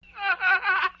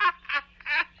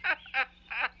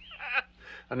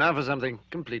And now for something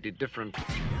completely different.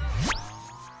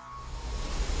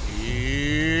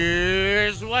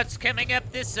 Here's what's coming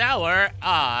up this hour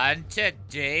on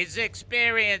today's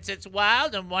experience. It's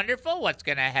wild and wonderful. What's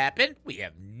going to happen? We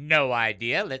have no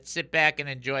idea. Let's sit back and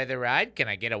enjoy the ride. Can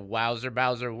I get a Wowzer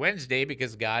Bowser Wednesday?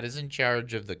 Because God is in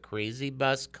charge of the crazy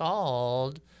bus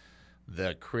called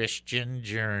the Christian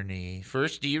Journey.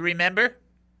 First, do you remember?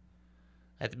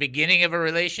 At the beginning of a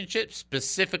relationship,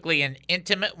 specifically an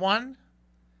intimate one,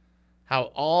 how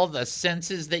all the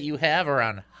senses that you have are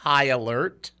on high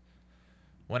alert.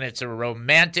 When it's a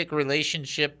romantic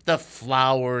relationship, the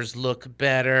flowers look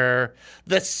better.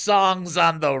 The songs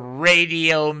on the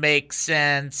radio make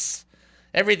sense.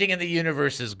 Everything in the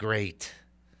universe is great.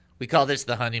 We call this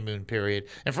the honeymoon period.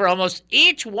 And for almost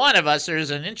each one of us,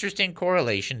 there's an interesting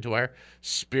correlation to our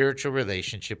spiritual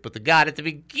relationship with the God. At the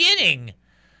beginning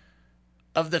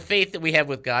of the faith that we have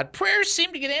with God, prayers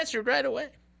seem to get answered right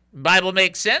away. Bible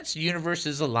makes sense. Universe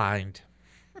is aligned.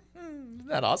 Isn't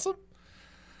that awesome?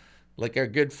 Like our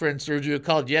good friend Sergio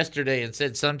called yesterday and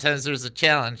said sometimes there's a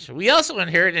challenge. We also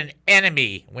inherit an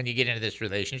enemy when you get into this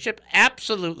relationship.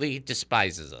 Absolutely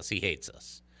despises us. He hates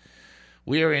us.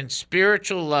 We are in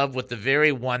spiritual love with the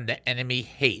very one the enemy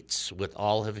hates with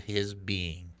all of his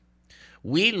being.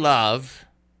 We love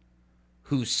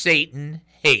who Satan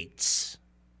hates.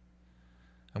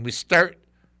 And we start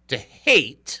to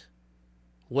hate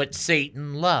what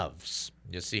Satan loves.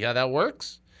 You see how that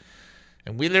works?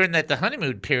 And we learn that the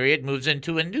honeymoon period moves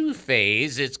into a new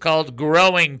phase. It's called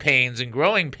growing pains. And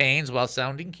growing pains, while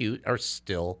sounding cute, are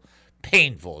still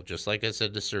painful, just like I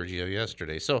said to Sergio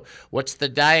yesterday. So what's the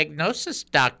diagnosis,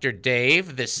 Dr.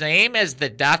 Dave? The same as the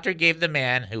doctor gave the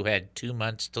man who had 2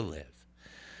 months to live.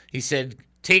 He said,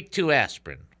 take 2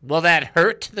 aspirin. Will that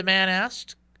hurt, the man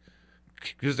asked?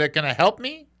 Is that going to help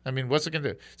me? I mean, what's it going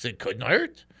to do? He said, couldn't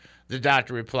hurt. The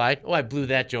doctor replied, oh, I blew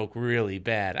that joke really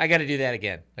bad. I got to do that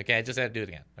again. Okay, I just had to do it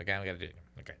again. Okay, I got to do it again.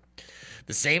 Okay.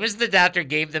 The same as the doctor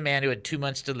gave the man who had 2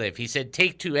 months to live. He said,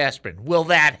 take 2 aspirin. Will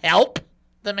that help?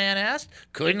 The man asked.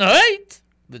 Couldn't hurt.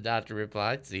 The doctor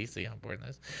replied. See how important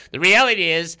this is. The reality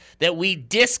is that we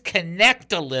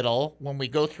disconnect a little when we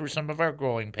go through some of our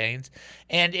growing pains.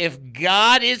 And if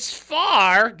God is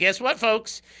far, guess what,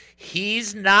 folks?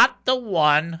 He's not the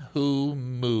one who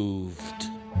moved.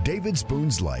 David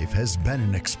Spoon's life has been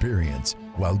an experience.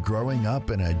 While growing up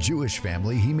in a Jewish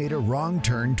family, he made a wrong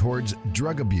turn towards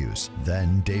drug abuse.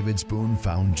 Then David Spoon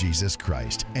found Jesus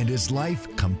Christ, and his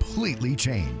life completely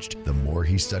changed. The more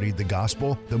he studied the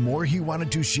gospel, the more he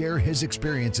wanted to share his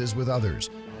experiences with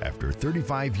others. After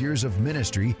 35 years of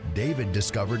ministry, David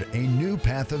discovered a new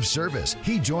path of service.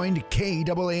 He joined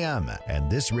KAAM, and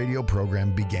this radio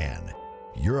program began.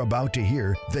 You're about to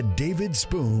hear the David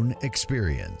Spoon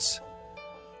Experience.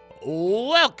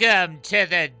 Welcome to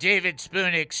the David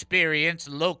Spoon Experience,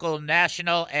 local,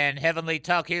 national, and heavenly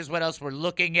talk. Here's what else we're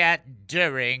looking at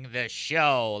during the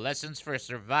show. Lessons for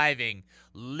surviving,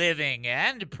 living,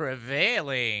 and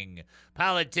prevailing.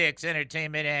 Politics,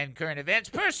 entertainment, and current events.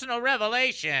 Personal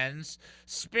revelations.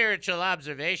 Spiritual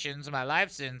observations. My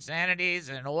life's insanities.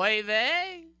 And oy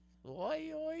vey.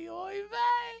 Oy, oy, oy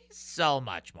vey. So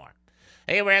much more.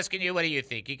 Hey, we're asking you, what do you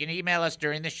think? You can email us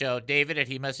during the show,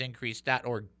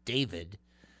 david@hemustincrease.org,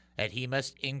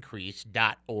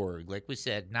 david@hemustincrease.org. Like we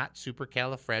said, not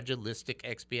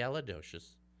supercalifragilisticexpialidocious,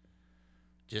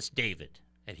 just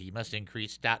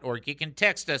david@hemustincrease.org. You can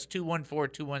text us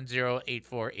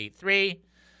 214-210-8483.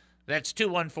 That's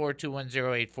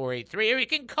 214-210-8483. Or you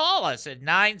can call us at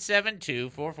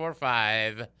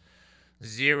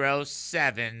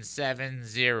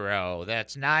 972-445-0770.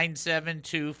 That's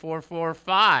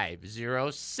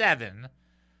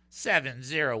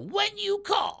 972-445-0770. When you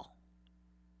call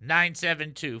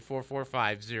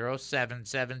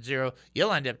 972-445-0770,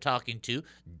 you'll end up talking to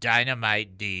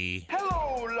Dynamite D.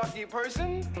 Hello, lucky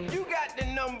person. You got the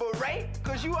number right,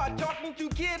 because you are talking to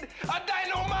Kid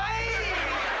Dynamite.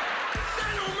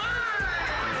 Dynamite!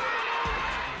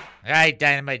 All right,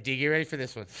 Dynamite D, you ready for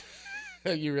this one?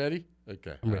 Are you ready?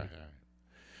 Okay. All right.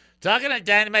 Talking to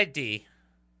Dynamite D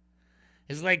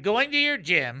is like going to your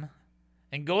gym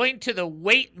and going to the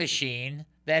weight machine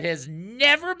that has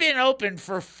never been open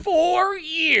for 4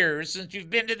 years since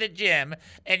you've been to the gym,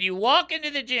 and you walk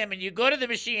into the gym and you go to the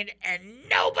machine and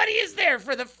nobody is there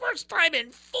for the first time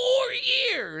in 4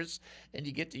 years, and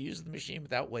you get to use the machine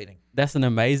without waiting. That's an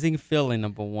amazing feeling,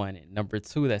 number one. And number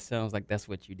two, that sounds like that's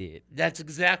what you did. That's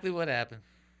exactly what happened.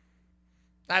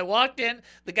 I walked in,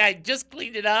 the guy just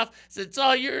cleaned it off, said, it's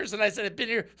all yours. And I said, I've been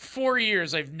here 4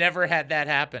 years. I've never had that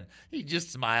happen. He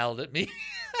just smiled at me.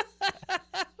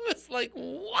 I was like,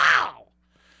 wow.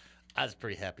 I was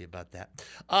pretty happy about that.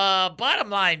 Bottom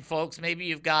line, folks, maybe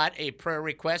you've got a prayer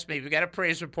request. Maybe you've got a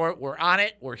praise report. We're on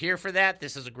it. We're here for that.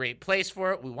 This is a great place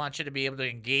for it. We want you to be able to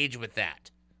engage with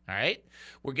that. All right?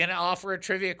 We're going to offer a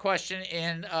trivia question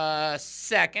in a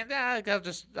second.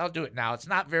 I'll do it now. It's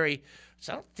not very...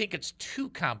 So I don't think it's too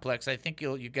complex. I think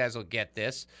you guys will get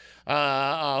this.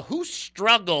 Who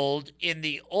struggled in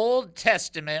the Old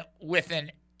Testament with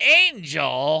an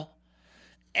angel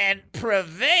and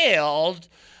prevailed,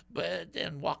 but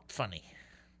then walked funny?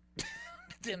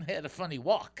 Then had a funny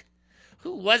walk.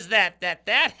 Who was that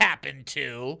happened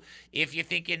to? If you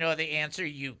think you know the answer,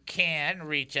 you can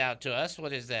reach out to us.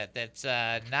 What is that? That's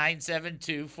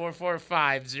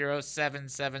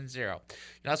 972-445-0770. You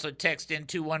can also text in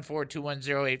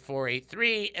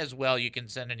 214-210-8483. As well, you can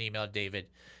send an email, David,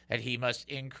 at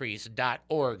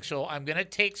hemustincrease.org. So I'm going to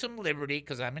take some liberty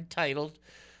because I'm entitled.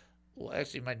 Well,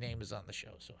 actually, my name is on the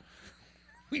show, so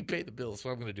we pay the bills, so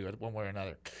I'm going to do it one way or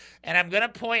another. And I'm going to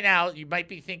point out, you might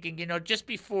be thinking, just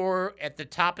before at the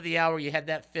top of the hour, you had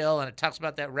that Phil, and it talks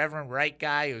about that Reverend Wright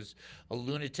guy who's a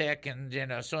lunatic and,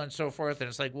 so on and so forth. And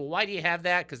it's like, well, why do you have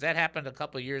that? Because that happened a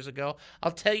couple of years ago.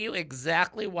 I'll tell you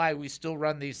exactly why we still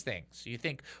run these things. You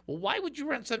think, well, why would you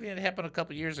run something that happened a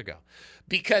couple of years ago?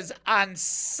 Because on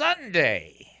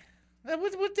Sunday,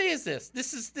 what day is this?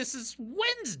 This is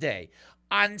Wednesday.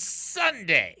 On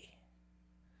Sunday,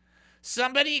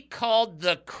 somebody called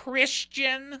the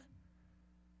Christian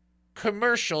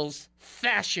commercials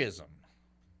fascism.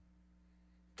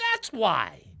 That's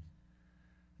why.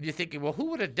 You're thinking, well,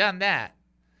 who would have done that?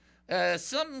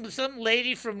 Some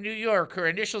lady from New York. Her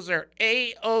initials are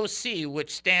AOC,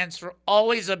 which stands for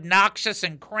Always Obnoxious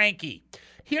and Cranky.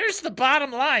 Here's the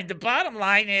bottom line. The bottom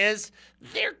line is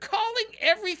they're calling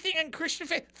everything in Christian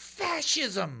faith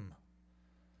fascism.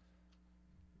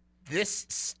 This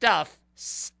stuff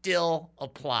still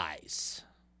applies.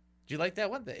 Do you like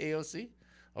that one? The AOC?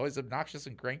 Always obnoxious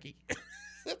and cranky.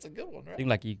 That's a good one, right? Seemed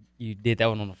like you did that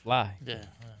one on the fly. Yeah.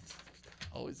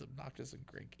 Always obnoxious and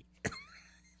cranky.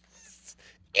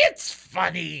 It's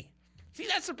funny. See,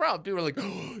 that's the problem. People are like,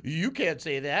 oh, you can't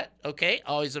say that. Okay,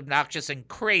 always obnoxious and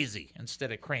crazy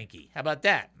instead of cranky. How about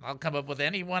that? I'll come up with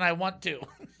any one I want to.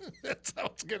 That's how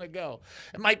it's going to go.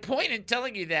 And my point in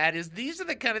telling you that is these are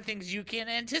the kind of things you can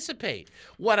anticipate.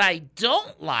 What I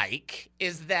don't like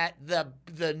is that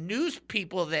the news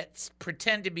people that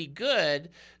pretend to be good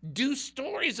do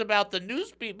stories about the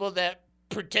news people that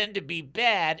pretend to be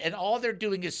bad, and all they're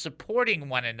doing is supporting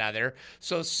one another.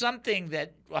 So something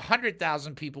that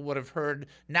 100,000 people would have heard,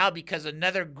 now because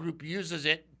another group uses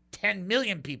it, 10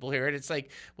 million people hear it. It's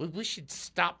like, well, we should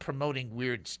stop promoting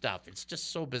weird stuff. It's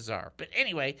just so bizarre. But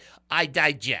anyway, I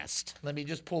digest. Let me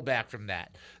just pull back from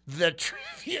that. The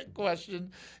trivia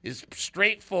question is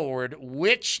straightforward.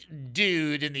 Which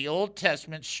dude in the Old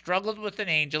Testament struggled with an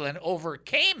angel and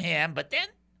overcame him, but then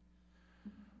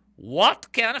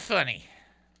walked kind of funny?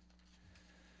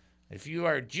 If you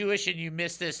are Jewish and you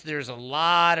missed this, there's a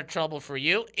lot of trouble for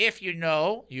you. If you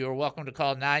know, you are welcome to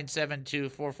call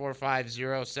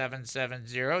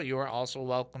 972-445-0770. You are also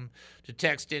welcome to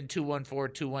text in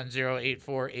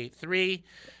 214-210-8483.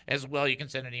 As well, you can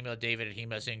send an email, David at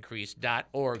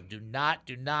hemustincrease.org. Do not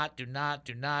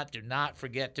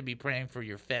forget to be praying for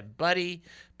your Fed buddy.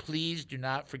 Please do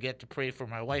not forget to pray for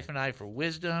my wife and I for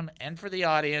wisdom and for the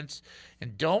audience.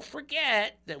 And don't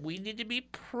forget that we need to be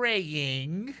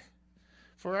praying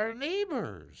for our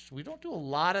neighbors. We don't do a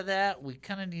lot of that. We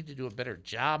kind of need to do a better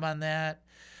job on that.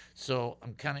 So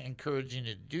I'm kind of encouraging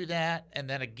you to do that. And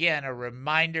then again, a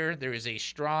reminder, there is a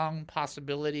strong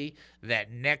possibility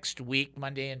that next week,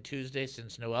 Monday and Tuesday,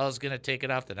 since Noel's going to take it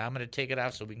off, that I'm going to take it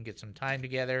off so we can get some time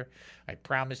together. I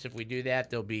promise if we do that,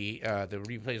 they'll be the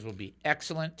replays will be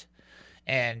excellent.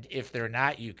 And if they're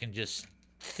not, you can just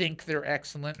think they're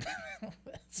excellent.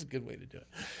 That's a good way to do it.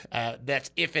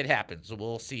 That's if it happens. So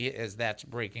we'll see as that's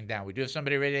breaking down. We do have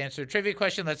somebody ready to answer a trivia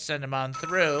question. Let's send them on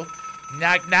through.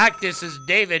 Knock, knock. This is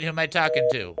David. Who am I talking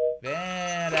to?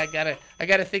 Man, I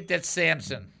gotta think that's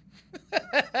Samson.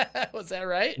 Was that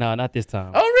right? No, not this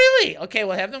time. Oh, really? Okay,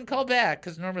 well, have them call back,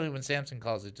 because normally when Samson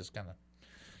calls, it just kind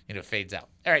of, fades out.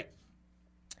 All right.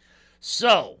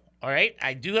 So, all right,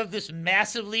 I do have this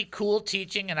massively cool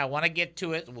teaching, and I want to get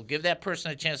to it. We'll give that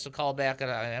person a chance to call back,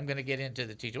 and I'm going to get into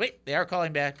the teaching. Wait, they are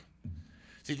calling back.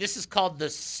 See, this is called the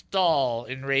stall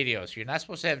in radio, so you're not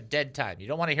supposed to have dead time. You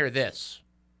don't want to hear this,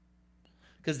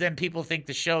 because then people think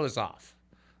the show is off.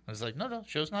 I was like, no,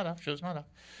 show's not off,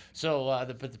 So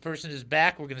the person is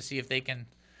back. We're going to see if they can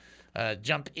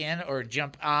jump in or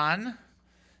jump on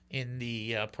in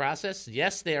the process.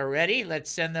 Yes, they are ready.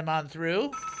 Let's send them on through.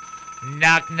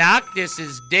 Knock, knock. This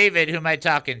is David. Who am I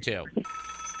talking to?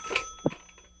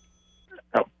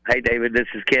 Hey, David, this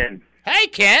is Ken. Hey,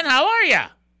 Ken, how are you?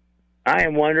 I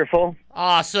am wonderful.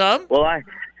 Awesome. Well, I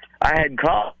had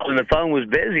called and the phone was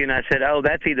busy, and I said, "Oh,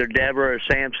 that's either Deborah or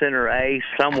Samson or Ace,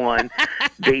 someone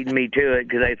beating me to it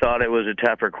because they thought it was a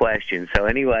tougher question." So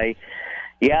anyway,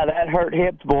 yeah, that hurt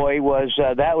hip boy was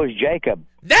that was Jacob.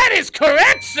 That is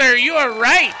correct, sir. You are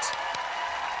right.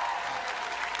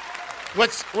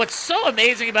 What's so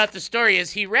amazing about the story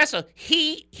is he wrestled.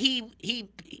 He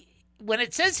when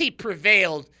it says he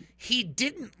prevailed, he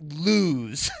didn't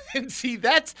lose. And see,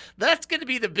 that's going to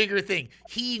be the bigger thing.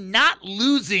 He not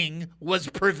losing was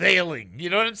prevailing. You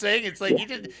know what I'm saying? It's like he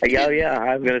didn't. Yeah,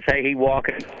 I was going to say he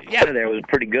walking out of there was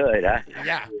pretty good. Huh?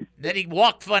 Yeah. Then he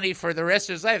walked funny for the rest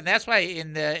of his life, and that's why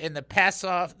in the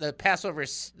Passover,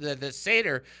 the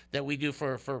Seder that we do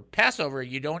for Passover,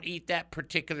 you don't eat that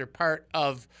particular part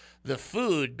of the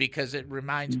food because it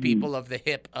reminds people of the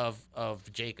hip of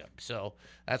Jacob. So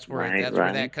that's where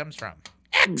where that comes from.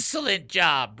 Excellent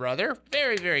job, brother.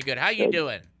 Very, very good. How you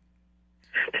doing?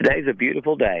 Today's a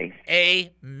beautiful day.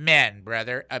 Amen,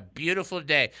 brother. A beautiful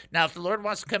day. Now, if the Lord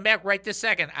wants to come back right this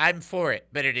second, I'm for it,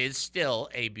 but it is still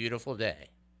a beautiful day.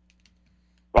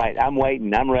 Right, I'm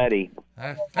waiting. I'm ready.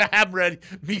 I'm ready.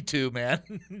 Me too, man.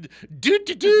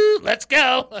 Do. Let's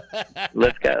go.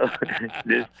 Let's go.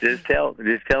 just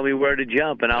tell me where to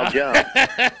jump, and I'll jump.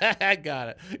 I got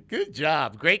it. Good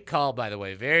job. Great call, by the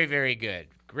way. Very, very good.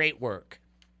 Great work.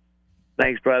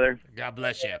 Thanks, brother. God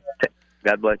bless you.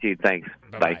 God bless you. Thanks.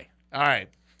 Bye-bye. Bye. All right.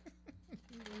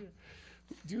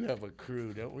 We do have a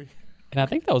crew, don't we? And I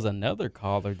think that was another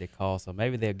caller that called, so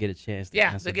maybe they'll get a chance to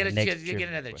answer they'll get a the next chance. You get trivia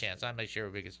another question. chance. I'll make sure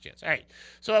everybody gets a chance. All right.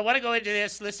 So I want to go into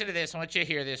this. Listen to this. I want you to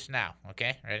hear this now.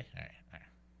 Okay? Ready? All right.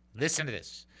 Listen to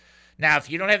this. Now,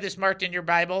 if you don't have this marked in your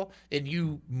Bible and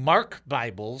you mark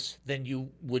Bibles, then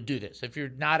you would do this. If you're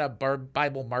not a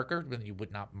Bible marker, then you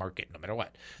would not mark it no matter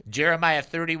what. Jeremiah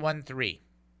 31:3.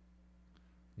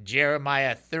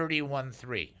 Jeremiah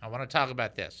 31:3. I want to talk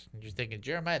about this. You're thinking,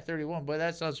 Jeremiah 31, boy,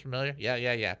 that sounds familiar.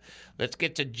 Yeah. Let's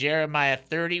get to Jeremiah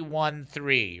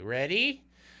 31:3. Ready?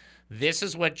 This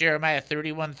is what Jeremiah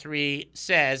 31:3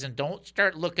 says, and don't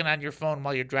start looking on your phone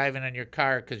while you're driving in your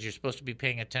car because you're supposed to be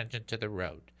paying attention to the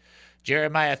road.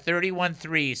 Jeremiah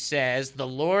 31:3 says, "The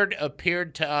Lord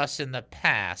appeared to us in the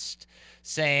past,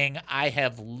 saying, I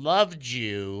have loved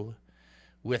you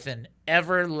with an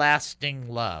everlasting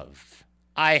love.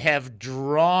 I have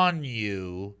drawn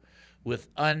you with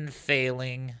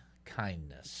unfailing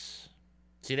kindness."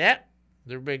 See that?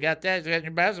 Everybody got that? You got in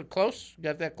your Bible? Close?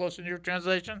 Got that close in your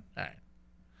translation? All right.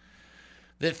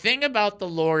 The thing about the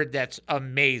Lord that's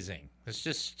amazing, it's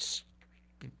just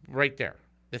right there.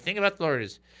 The thing about the Lord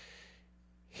is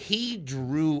He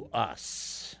drew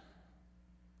us.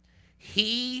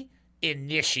 He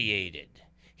initiated.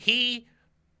 He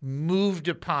moved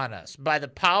upon us by the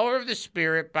power of the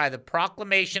Spirit, by the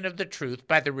proclamation of the truth,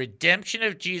 by the redemption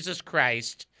of Jesus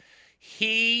Christ.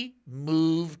 He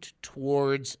moved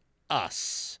towards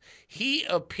us. He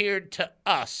appeared to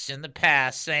us in the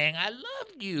past saying, I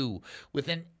loved you with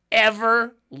an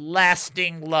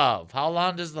everlasting love. How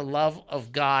long does the love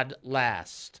of God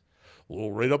last? Well,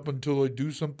 right up until I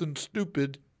do something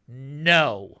stupid.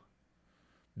 No,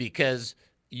 because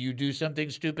you do something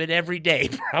stupid every day,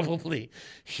 probably.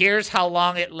 Here's how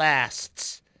long it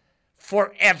lasts.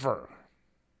 Forever.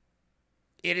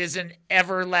 It is an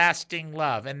everlasting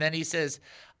love. And then he says,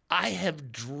 I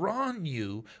have drawn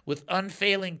you with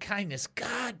unfailing kindness.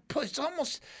 God, it's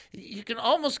almost, you can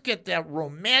almost get that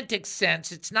romantic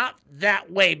sense. It's not that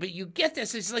way, but you get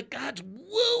this. It's like God's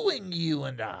wooing you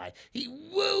and I. He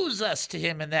woos us to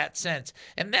him in that sense.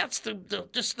 And that's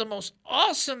just the most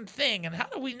awesome thing. And how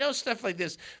do we know stuff like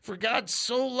this? For God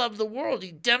so loved the world,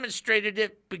 he demonstrated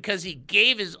it because he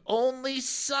gave his only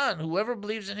son. Whoever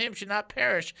believes in him should not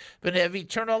perish, but have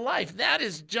eternal life. That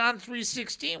is John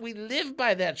 3:16. We live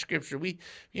by that scripture. We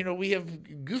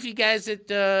have goofy guys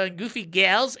goofy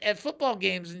gals at football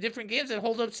games and different games that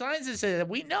hold up signs that say that.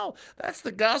 We know that's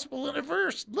the gospel in a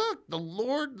verse. Look, the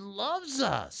Lord loves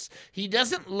us. He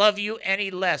doesn't love you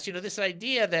any less. This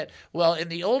idea that, well, in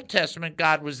the Old Testament,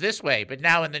 God was this way, but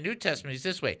now in the New Testament, he's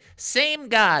this way. Same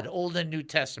God, Old and New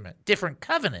Testament. Different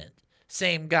covenant,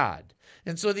 same God.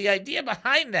 And so the idea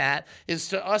behind that is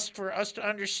for us to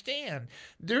understand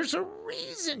there's a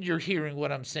reason you're hearing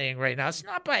what I'm saying right now. It's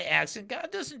not by accident. God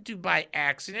doesn't do by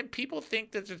accident. People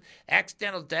think that there's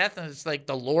accidental death, and it's like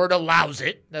the Lord allows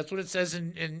it. That's what it says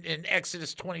in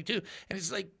Exodus 22. And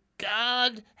it's like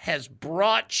God has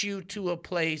brought you to a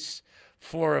place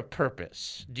for a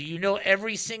purpose. Do you know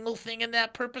every single thing in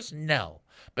that purpose? No.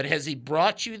 But has he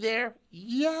brought you there?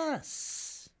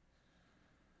 Yes.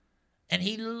 And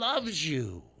he loves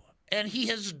you. and he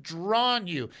has drawn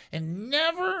you. And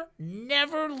never,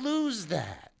 never lose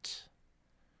that.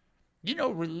 You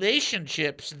know,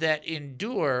 relationships that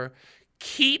endure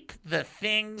keep the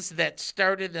things that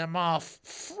started them off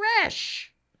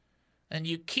fresh. And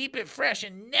you keep it fresh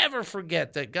and never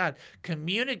forget that God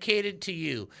communicated to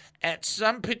you at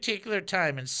some particular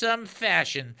time in some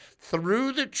fashion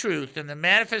through the truth and the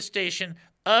manifestation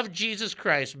of Jesus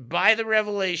Christ by the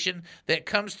revelation that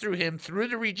comes through him, through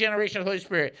the regeneration of the Holy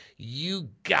Spirit. You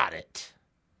got it.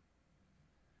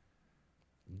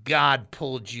 God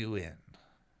pulled you in.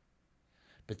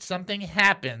 But something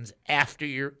happens after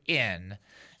you're in,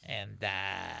 and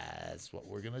that's what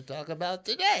we're going to talk about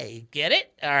today. Get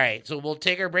it? All right, so we'll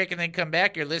take our break and then come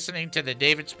back. You're listening to the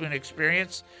David Spoon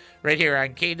Experience right here on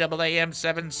KAAM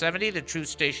 770, the truth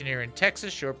station here in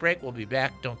Texas. Short break. We'll be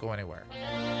back. Don't go anywhere.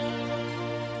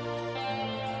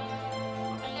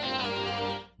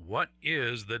 What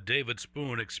is the David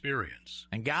Spoon Experience?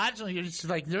 And God's, it's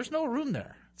like, there's no room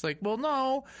there. It's like, well,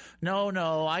 no,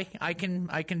 I can,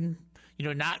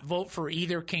 not vote for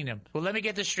either kingdom. Well, let me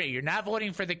get this straight. You're not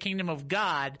voting for the kingdom of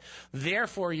God.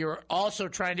 Therefore, you're also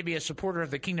trying to be a supporter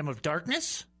of the kingdom of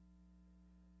darkness?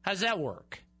 How's that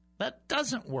work? That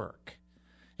doesn't work.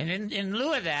 And in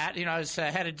lieu of that, I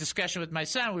had a discussion with my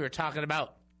son. We were talking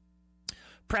about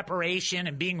preparation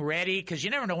and being ready, because you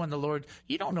never know when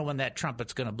you don't know when that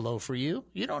trumpet's going to blow for you.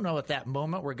 You don't know at that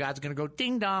moment where God's going to go,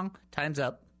 ding dong, time's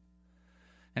up.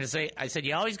 And I said,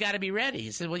 you always got to be ready.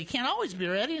 He said, well, you can't always be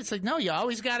ready. It's like, no, you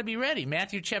always got to be ready.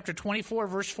 Matthew chapter 24,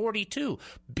 verse 42.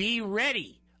 Be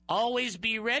ready. Always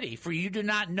be ready, for you do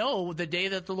not know the day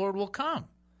that the Lord will come.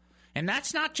 And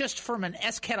that's not just from an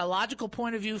eschatological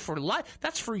point of view for life.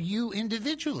 That's for you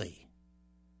individually.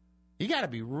 You got to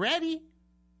be ready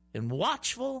and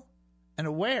watchful and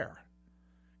aware,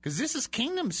 because this is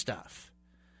kingdom stuff.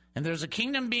 And there's a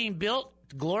kingdom being built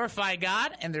to glorify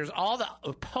God, and there's all the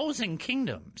opposing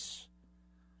kingdoms.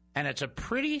 And it's a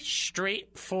pretty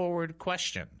straightforward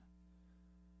question.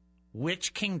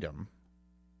 Which kingdom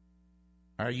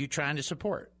are you trying to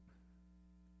support?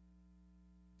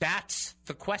 That's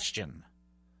the question.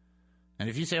 And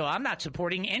if you say, well, I'm not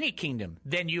supporting any kingdom,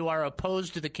 then you are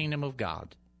opposed to the kingdom of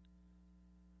God.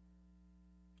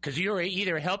 Because you're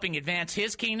either helping advance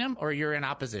his kingdom or you're in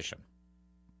opposition.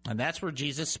 And that's where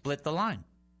Jesus split the line.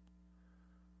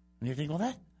 And you think,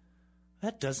 well,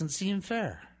 that doesn't seem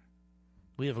fair.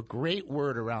 We have a great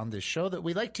word around this show that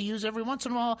we like to use every once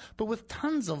in a while, but with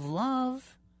tons of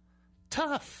love.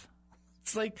 Tough.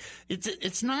 It's like,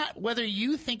 it's not whether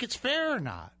you think it's fair or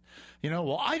not.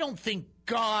 Well, I don't think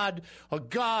God, a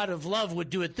God of love,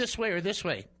 would do it this way or this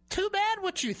way. Too bad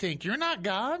what you think. You're not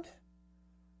God.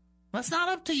 That's not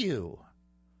up to you.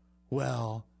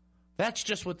 Well, that's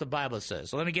just what the Bible says.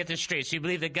 So let me get this straight. So you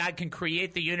believe that God can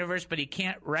create the universe, but he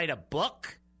can't write a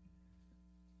book?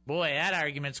 Boy, that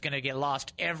argument's going to get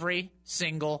lost every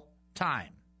single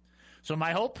time. So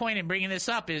my whole point in bringing this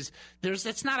up is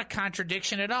it's not a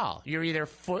contradiction at all. You're either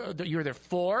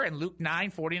for in Luke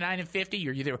 9, 49 and 50,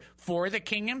 you're either for the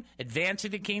kingdom, advancing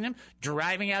the kingdom,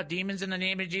 driving out demons in the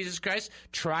name of Jesus Christ,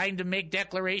 trying to make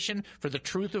declaration for the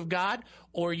truth of God,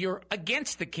 or you're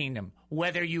against the kingdom,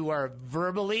 whether you are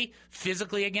verbally,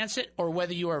 physically against it, or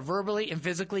whether you are verbally and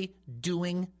physically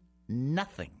doing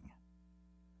nothing.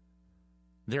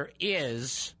 There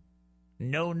is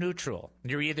no neutral.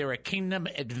 You're either a kingdom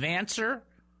advancer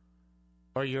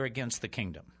or you're against the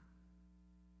kingdom.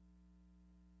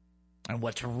 And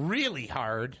what's really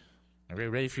hard, are you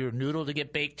ready for your noodle to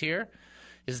get baked here,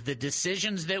 is the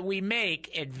decisions that we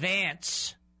make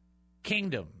advance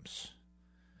kingdoms.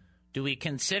 Do we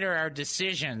consider our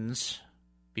decisions,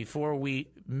 before we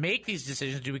make these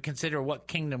decisions, do we consider what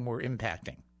kingdom we're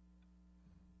impacting?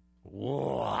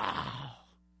 Wow.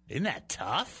 Isn't that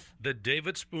tough? The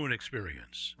David Spoon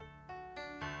Experience.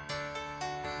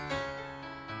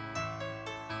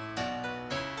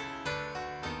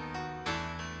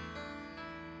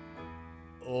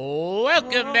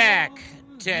 Welcome back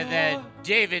to the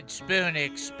David Spoon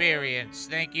Experience.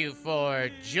 Thank you for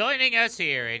joining us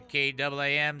here at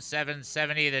KAAM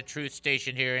 770, the truth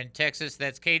station here in Texas.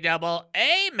 That's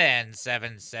KAAM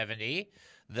 770,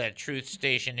 the truth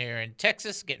station here in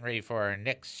Texas. Getting ready for our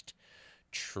next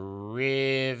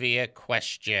trivia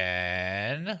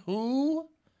question. Who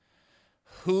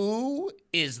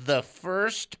is the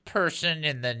first person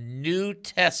in the New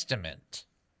Testament?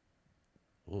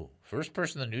 First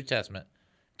person in the New Testament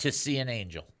to see an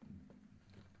angel.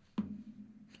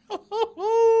 That's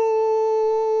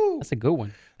a good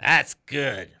one. That's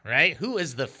good, right? Who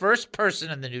is the first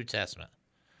person in the New Testament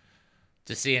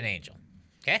to see an angel?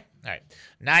 Okay? All right.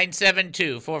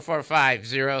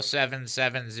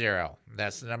 972-445-0770.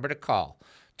 That's the number to call.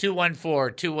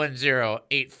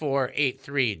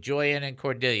 214-210-8483. Joyanne and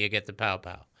Cordelia get the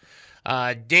pow-pow.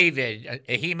 David,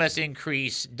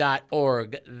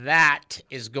 hemustincrease.org. That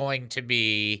is going to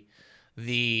be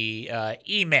the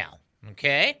email.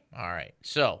 Okay? All right.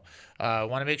 So I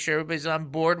want to make sure everybody's on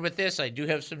board with this. I do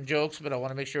have some jokes, but I want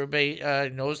to make sure everybody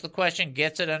knows the question,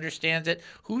 gets it, understands it.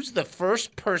 Who's the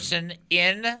first person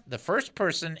in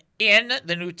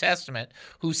the New Testament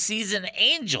who sees an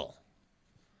angel?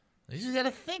 You just got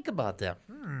to think about that.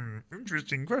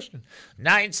 Interesting question.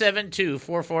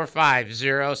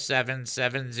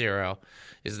 972-445-0770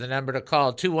 is the number to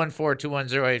call.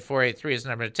 214-210-8483 is the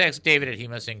number to text. David at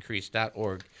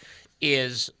hemustincrease.org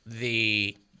is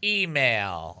the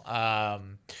email.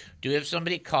 Do we have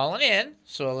somebody calling in?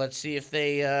 So let's see if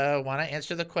they want to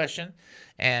answer the question.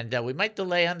 And we might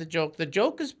delay on the joke. The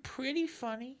joke is pretty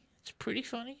funny. It's pretty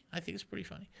funny. I think it's pretty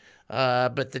funny.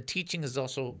 But the teaching is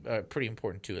also pretty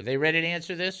important too. Are they ready to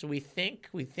answer this? We think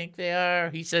they are.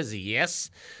 He says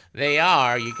yes, they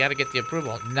are. You got to get the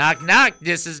approval. Knock, knock.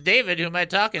 This is David. Who am I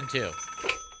talking to?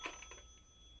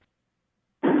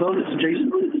 Hello, this is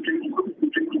Jason.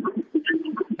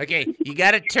 Okay, you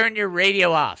got to turn your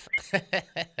radio off.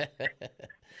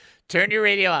 Turn your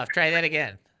radio off. Try that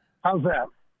again. How's that?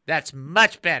 That's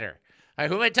much better. All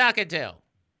right, who am I talking to?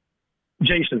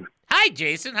 Jason. Hi,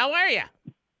 Jason. How are you?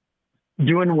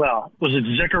 Doing well. Was it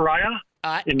Zechariah?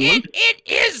 It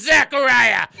is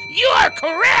Zechariah. You are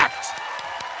correct.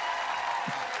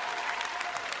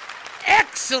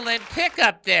 Excellent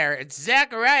pickup there. It's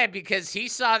Zechariah because he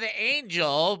saw the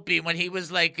angel when he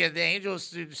was like, the angel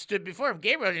stood before him.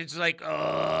 Gabriel, it's like,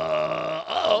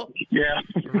 oh. Yeah.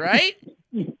 Right?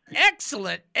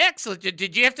 Excellent.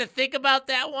 Did you have to think about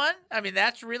that one? I mean,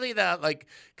 that's really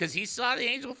because he saw the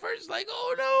angel first, like,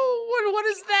 oh no, what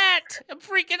is that? I'm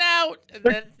freaking out. And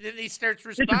then he starts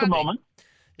responding. It took a moment.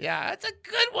 Yeah, that's a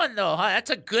good one, though. Huh? That's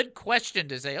a good question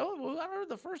to say. Oh, well, I don't know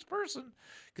the first person,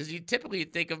 because you typically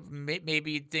think of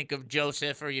maybe you'd think of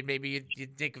Joseph, or you'd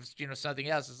think of something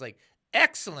else. It's like,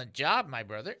 excellent job, my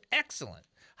brother. Excellent.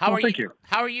 Thank you.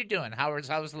 How are you doing?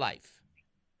 How's life?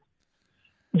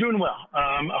 Doing well.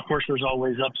 Of course, there's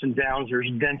always ups and downs. There's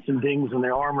dents and dings in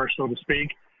the armor, so to speak.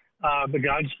 But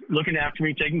God's looking after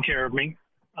me, taking care of me.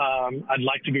 I'd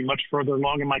like to be much further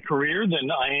along in my career than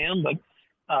I am, but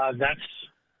that's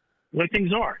the way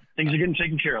things are. Things are getting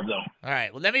taken care of, though. All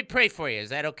right. Well, let me pray for you.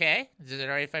 Is that okay? Is it all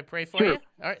right if I pray for Sure. you?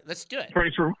 All right. Let's do it.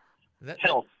 Pray for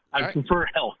health. I prefer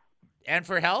health. And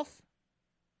for health?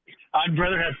 I'd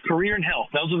rather have career and health.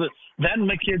 That and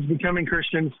my kids becoming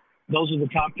Christians. Those are the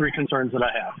top three concerns that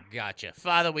I have. Gotcha.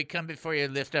 Father, we come before you,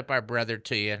 lift up our brother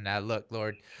to you. Now, look,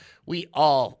 Lord, we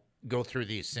all go through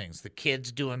these things. The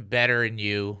kids doing better in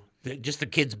you, just the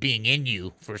kids being in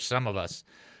you for some of us.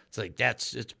 It's like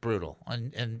it's brutal.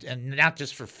 And not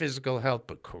just for physical health,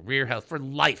 but career health, for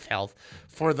life health,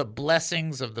 for the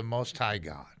blessings of the Most High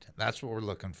God. That's what we're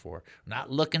looking for. We're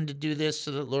not looking to do this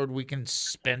so that, Lord, we can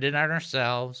spend it on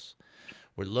ourselves.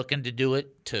 We're looking to do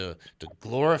it to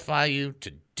glorify you,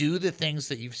 to do the things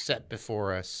that you've set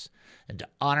before us, and to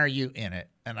honor you in it.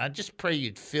 And I just pray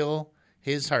you'd fill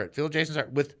Jason's heart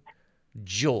with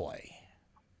joy,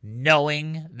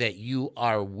 knowing that you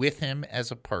are with him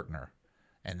as a partner,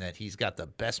 and that he's got the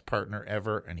best partner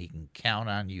ever, and he can count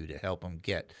on you to help him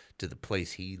get to the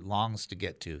place he longs to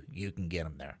get to. You can get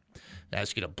him there. I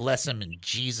ask you to bless him in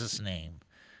Jesus' name.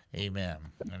 Amen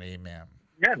and amen.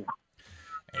 Yeah.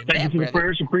 Amen, Thank you for the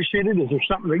prayers. Appreciated. Is there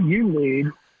something that you need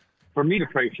for me to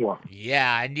pray for?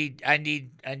 Yeah, I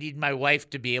need my wife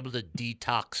to be able to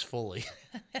detox fully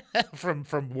from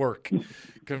work,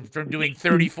 from doing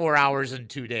 34 hours in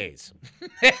 2 days.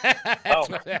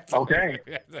 Okay.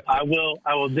 I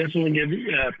will definitely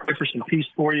pray for some peace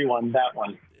for you on that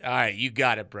one. All right, you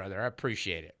got it, brother. I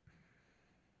appreciate it.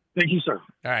 Thank you, sir.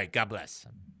 All right, God bless.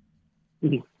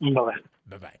 Bye-bye.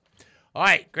 Bye-bye. All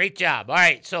right, great job. All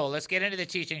right, so let's get into the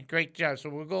teaching. Great job. So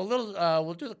we'll go a little.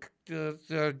 We'll do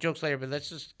the jokes later, but let's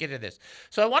just get into this.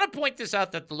 So I want to point this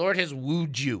out that the Lord has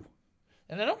wooed you,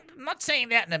 and I'm not saying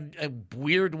that in a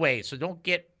weird way. So don't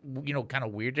get kind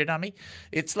of weirded on me.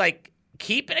 It's like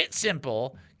keeping it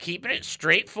simple, keeping it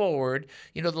straightforward.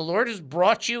 The Lord has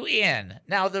brought you in.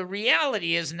 Now the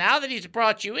reality is, now that He's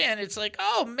brought you in, it's like,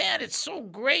 oh man, it's so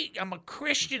great. I'm a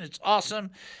Christian. It's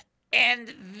awesome.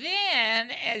 And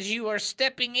then, as you are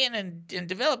stepping in and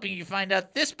developing, you find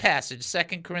out this passage,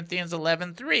 2 Corinthians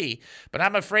 11:3. But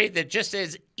I'm afraid that just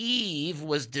as Eve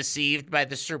was deceived by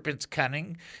the serpent's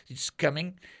coming,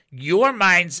 your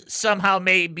minds somehow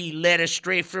may be led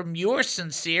astray from your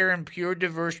sincere and pure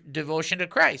devotion to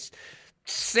Christ.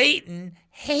 Satan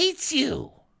hates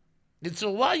you. And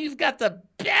so while you've got the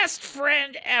best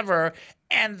friend ever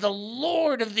and the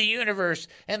Lord of the universe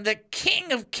and the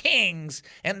King of kings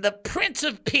and the Prince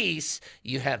of peace,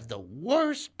 you have the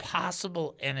worst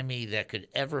possible enemy that could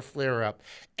ever flare up.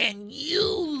 And you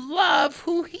love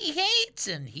who he hates,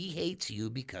 and he hates you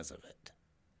because of it.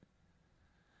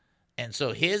 And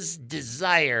so his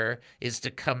desire is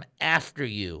to come after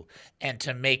you and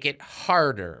to make it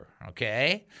harder,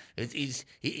 okay? He's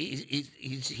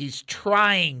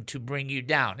trying to bring you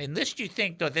down. Unless you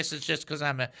think, though, this is just because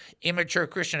I'm an immature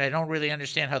Christian, I don't really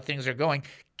understand how things are going.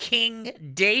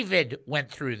 King David went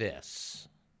through this.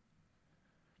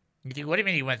 You think, what do you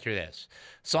mean he went through this?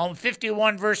 Psalm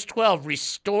 51, verse 12,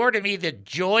 restore to me the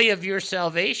joy of your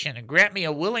salvation and grant me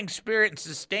a willing spirit and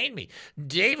sustain me.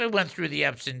 David went through the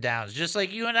ups and downs, just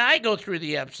like you and I go through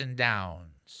the ups and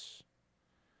downs.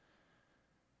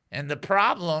 And the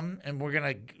problem, and we're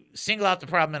going to single out the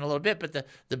problem in a little bit, but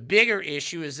the bigger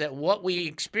issue is that what we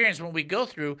experience when we go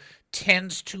through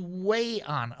tends to weigh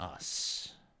on us.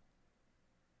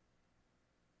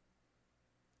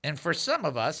 And for some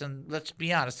of us, and let's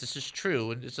be honest, this is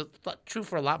true, and it's true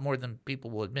for a lot more than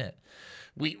people will admit.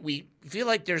 We feel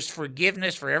like there's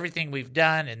forgiveness for everything we've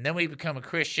done, and then we become a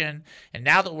Christian. And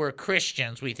now that we're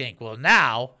Christians, we think, well,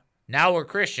 now we're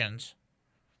Christians.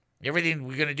 Everything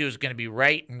we're going to do is going to be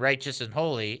right and righteous and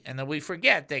holy. And then we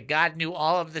forget that God knew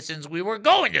all of the sins we were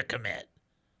going to commit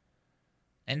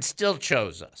and still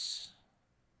chose us.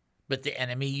 But the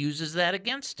enemy uses that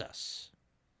against us.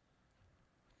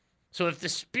 So if the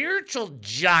spiritual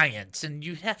giants, and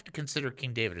you have to consider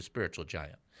King David a spiritual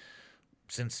giant,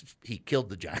 since he killed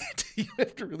the giant, you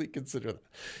have to really consider that.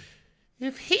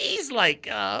 If he's like,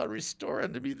 restore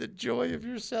unto me the joy of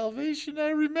your salvation,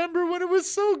 I remember when it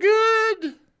was so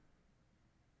good.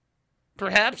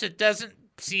 Perhaps it doesn't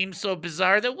seem so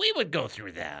bizarre that we would go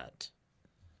through that.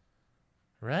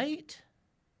 Right?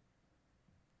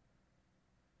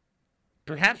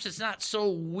 Perhaps it's not so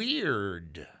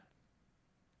weird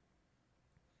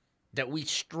that we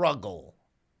struggle.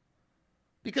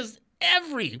 Because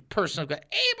every person of God,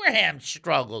 Abraham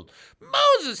struggled.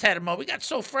 Moses had a moment. We got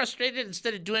so frustrated,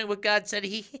 instead of doing what God said,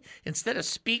 instead of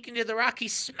speaking to the rock, he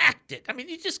smacked it. I mean,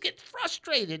 you just get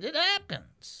frustrated. It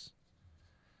happens.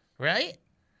 Right?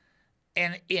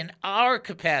 And in our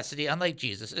capacity, unlike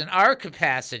Jesus, in our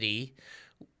capacity,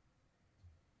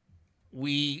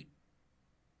 we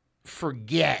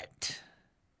forget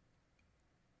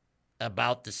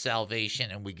about the salvation,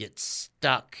 and we get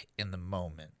stuck in the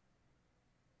moment,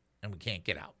 and we can't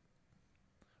get out,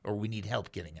 or we need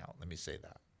help getting out. Let me say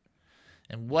that.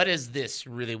 And what is this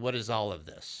really? What is all of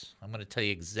this? I'm going to tell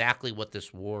you exactly what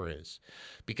this war is,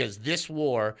 because this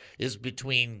war is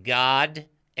between God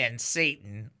and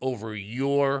Satan over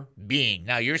your being.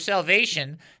 Now, your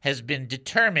salvation has been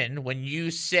determined when you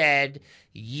said,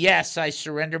 yes, I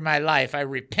surrender my life. I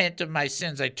repent of my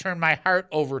sins. I turn my heart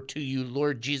over to you,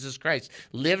 Lord Jesus Christ.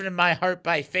 Live in my heart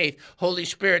by faith. Holy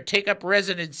Spirit, take up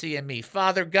residency in me.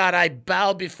 Father God, I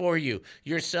bow before you.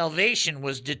 Your salvation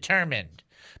was determined.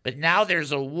 But now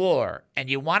there's a war, and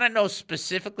you want to know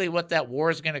specifically what that war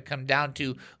is going to come down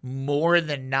to more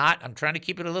than not? I'm trying to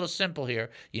keep it a little simple here.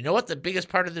 You know what the biggest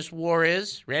part of this war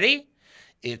is? Ready?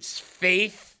 It's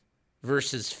faith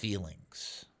versus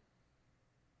feelings.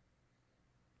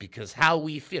 Because how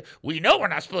we feel. We know we're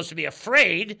not supposed to be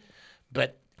afraid,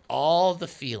 but all the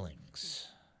feelings.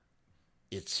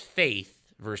 It's faith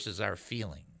versus our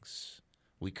feelings.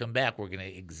 We come back, we're going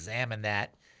to examine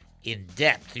that in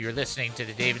depth. You're listening to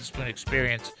the David Spoon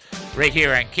Experience right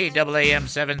here on KAAM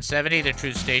 770, the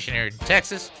Truth Station here in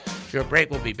Texas. Short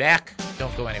break, we'll be back.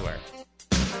 Don't go anywhere.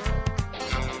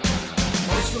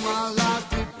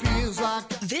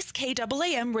 This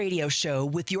KAAM radio show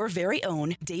with your very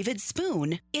own David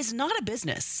Spoon is not a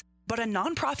business, but a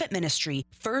nonprofit ministry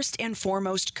first and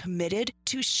foremost committed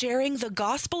to sharing the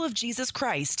gospel of Jesus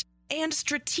Christ and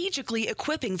strategically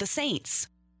equipping the saints.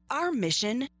 Our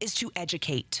mission is to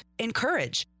educate,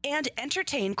 encourage, and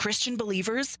entertain Christian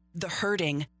believers, the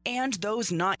hurting, and those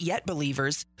not yet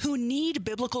believers who need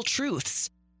biblical truths.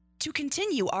 To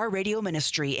continue our radio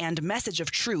ministry and message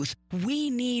of truth, we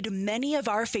need many of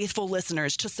our faithful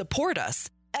listeners to support us,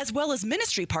 as well as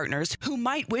ministry partners who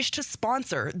might wish to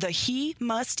sponsor the He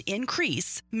Must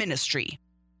Increase ministry.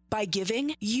 By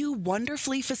giving, you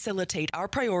wonderfully facilitate our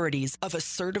priorities of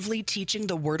assertively teaching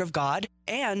the Word of God,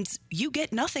 and you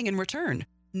get nothing in return.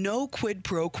 No quid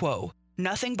pro quo.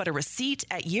 Nothing but a receipt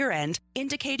at year-end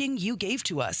indicating you gave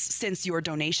to us, since your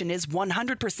donation is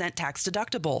 100% tax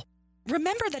deductible.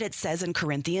 Remember that it says in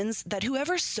Corinthians that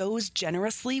whoever sows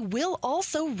generously will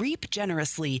also reap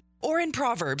generously, or in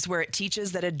Proverbs where it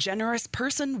teaches that a generous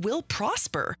person will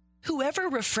prosper. Whoever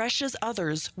refreshes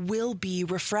others will be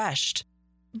refreshed.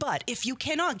 But if you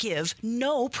cannot give,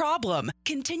 no problem.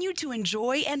 Continue to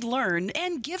enjoy and learn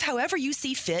and give however you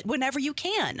see fit whenever you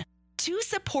can. To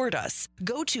support us,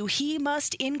 go to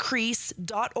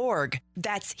hemustincrease.org.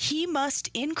 That's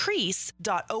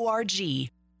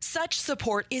hemustincrease.org. Such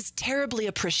support is terribly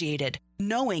appreciated,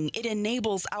 knowing it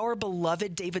enables our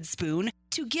beloved David Spoon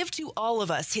to give to all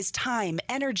of us his time,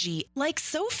 energy, like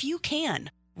so few can,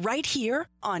 right here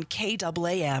on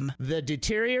KAAM. The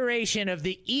deterioration of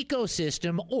the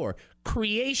ecosystem, or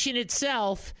creation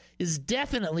itself, is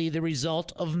definitely the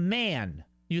result of man.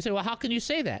 You say, well, how can you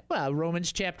say that? Well,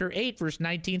 Romans chapter 8, verse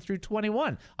 19 through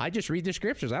 21. I just read the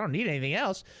scriptures. I don't need anything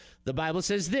else. The Bible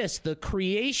says this: the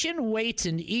creation waits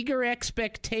in eager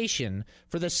expectation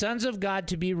for the sons of God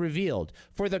to be revealed.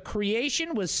 For the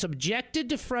creation was subjected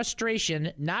to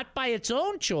frustration, not by its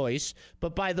own choice,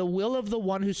 but by the will of the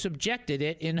one who subjected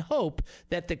it, in hope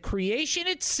that the creation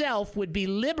itself would be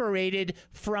liberated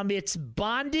from its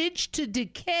bondage to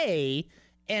decay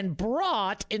and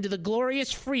brought into the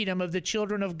glorious freedom of the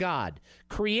children of God.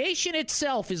 Creation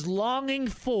itself is longing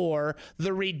for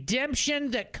the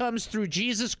redemption that comes through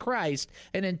Jesus Christ,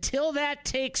 and until that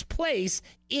takes place,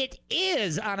 it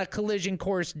is on a collision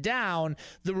course down.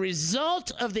 The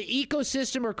result of the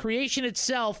ecosystem or creation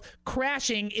itself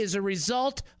crashing is a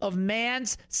result of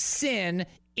man's sin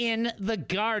in the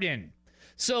garden.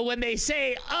 So when they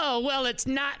say, oh, well, it's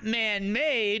not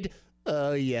man-made,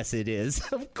 oh, yes, it is.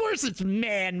 Of course it's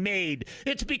man-made.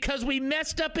 It's because we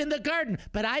messed up in the garden.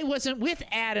 But I wasn't with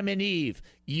Adam and Eve.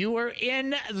 You were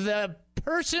in the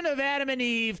person of Adam and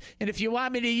Eve, and if you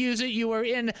want me to use it, you were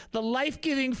in the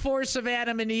life-giving force of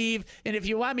Adam and Eve, and if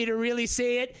you want me to really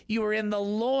say it, you were in the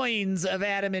loins of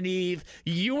Adam and Eve.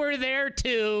 You were there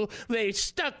too. They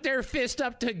stuck their fist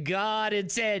up to God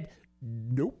and said,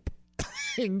 nope.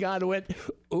 And God went,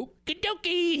 okie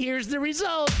dokie, here's the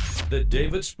result. The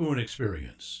David Spoon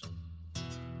Experience.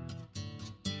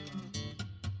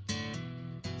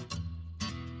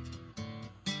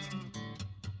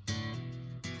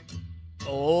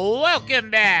 Welcome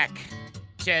back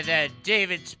to the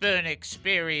David Spoon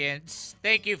Experience.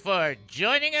 Thank you for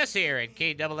joining us here at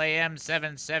KAAM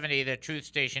 770, the truth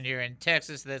station here in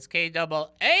Texas. That's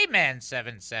KAAM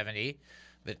 770.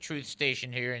 The truth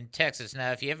station here in Texas.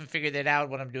 Now, if you haven't figured that out,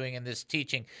 what I'm doing in this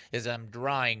teaching is I'm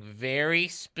drawing very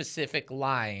specific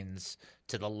lines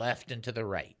to the left and to the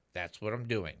right. That's what I'm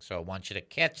doing. So I want you to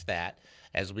catch that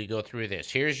as we go through this.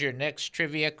 Here's your next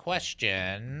trivia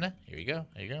question. Here you go.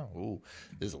 There you go. Ooh,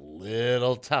 this is a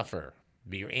little tougher.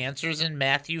 Your answer's in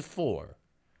Matthew 4.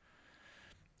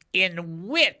 In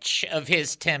which of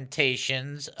his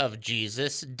temptations of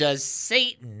Jesus does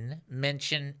Satan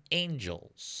mention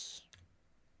angels?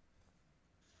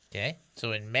 Okay,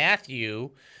 so in Matthew,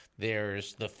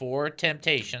 there's the 4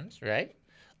 temptations, right?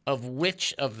 Of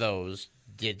which of those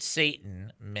did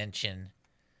Satan mention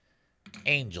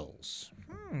angels?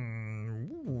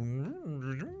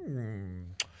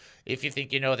 If you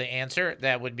think you know the answer,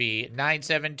 that would be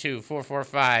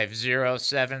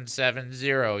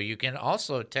 972-445-0770. You can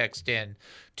also text in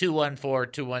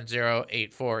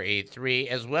 214-210-8483.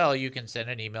 As well, you can send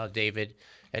an email, David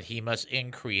at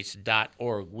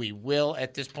hemustincrease.org. We will,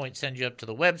 at this point, send you up to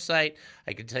the website.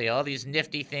 I can tell you all these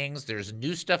nifty things. There's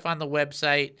new stuff on the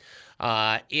website.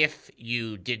 If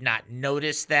you did not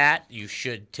notice that, you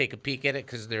should take a peek at it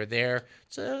because they're there.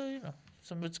 So,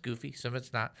 some of it's goofy, some of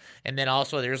it's not. And then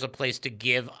also there's a place to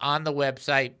give on the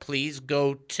website. Please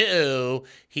go to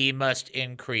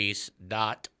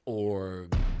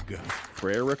hemustincrease.org.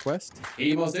 Prayer request?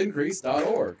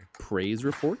 hemustincrease.org. Praise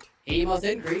report?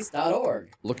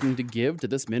 hemustincrease.org. Looking to give to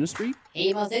this ministry?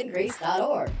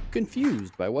 hemustincrease.org.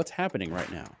 Confused by what's happening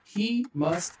right now?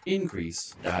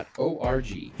 hemustincrease.org.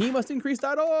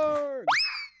 hemustincrease.org.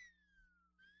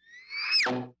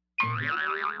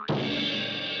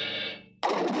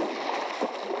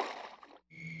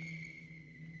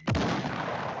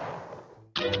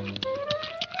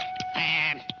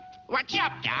 What's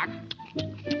up, Doc?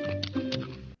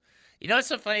 You know what's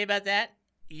so funny about that?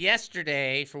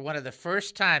 Yesterday, for one of the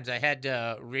first times, I had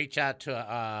to reach out to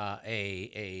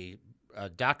a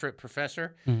doctorate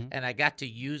professor, and I got to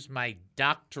use my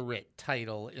doctorate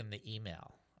title in the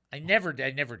email. I never do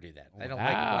that. I don't like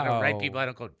it. I don't write people. I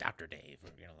don't go Dr. Dave or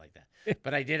like that.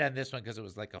 But I did on this one because it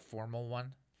was like a formal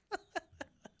one.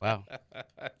 Wow.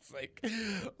 It's like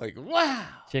wow.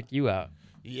 Check you out.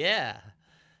 Yeah.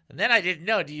 And then I didn't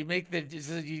know. Do you make the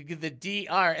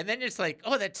DR? And then it's like,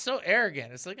 oh, that's so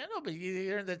arrogant. It's like, I know, but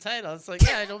you earned the title. It's like,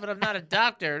 yeah, I know, but I'm not a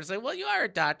doctor. It's like, well, you are a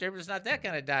doctor, but it's not that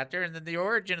kind of doctor. And then the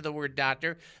origin of the word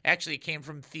doctor actually came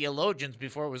from theologians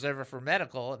before it was ever for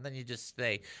medical. And then you just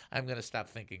say, I'm going to stop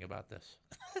thinking about this.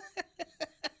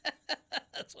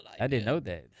 That's what I didn't know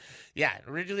that. Yeah,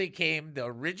 originally the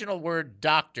original word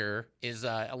doctor is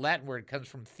a Latin word, comes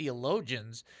from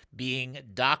theologians being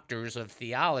doctors of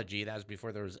theology. That was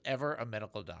before there was ever a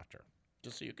medical doctor,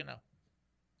 just so you can know.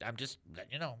 I'm just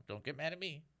letting you know. Don't get mad at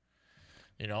me.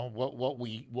 You know, what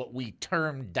we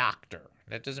term doctor.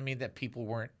 That doesn't mean that people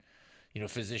weren't,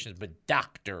 physicians, but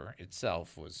doctor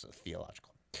itself was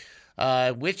theological.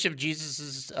 Which of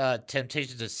Jesus'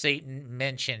 temptations of Satan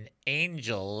mention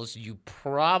angels? You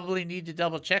probably need to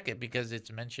double check it because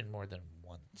it's mentioned more than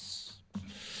once.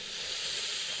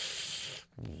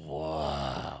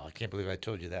 Wow, I can't believe I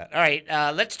told you that. All right,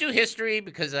 let's do history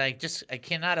because I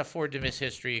cannot afford to miss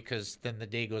history because then the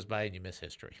day goes by and you miss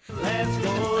history. Let's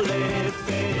go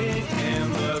living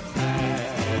in the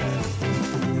past.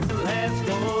 Let's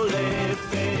go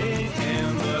living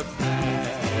in the past.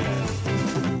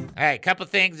 All right, couple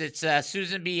things. It's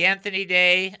Susan B. Anthony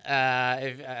Day.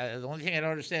 The only thing I don't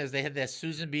understand is they had that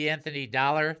Susan B. Anthony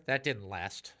dollar. That didn't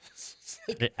last.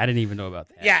 I didn't even know about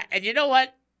that. Yeah, and you know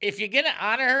what? If you're going to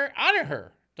honor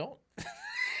her. Don't.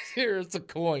 Here, it's a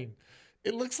coin.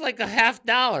 It looks like a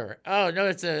 $50. Oh, no,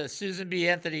 it's a Susan B.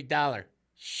 Anthony dollar.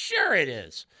 Sure it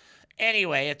is.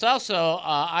 Anyway, it's also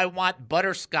I Want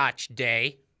Butterscotch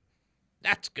Day.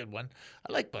 That's a good one.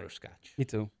 I like butterscotch. Me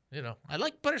too. I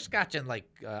like butterscotch and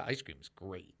ice cream is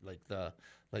great. I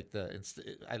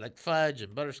like fudge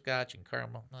and butterscotch and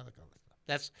caramel. I like all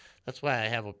that stuff. That's why I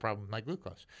have a problem with my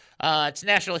glucose. It's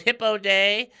National Hippo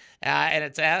Day, and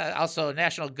it's also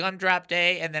National Gumdrop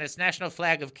Day, and then it's National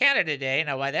Flag of Canada Day.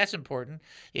 Now, why that's important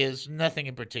is nothing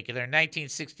in particular. In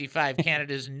 1965,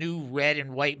 Canada's new red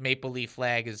and white maple leaf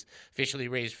flag is officially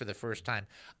raised for the first time.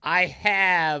 I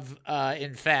have,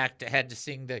 in fact, had to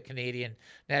sing the Canadian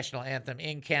national anthem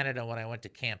in Canada when I went to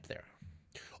camp there.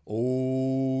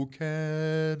 Oh,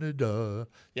 Canada.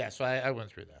 Yeah, so I went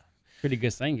through that. Pretty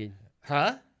good singing.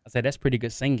 Huh? I said that's pretty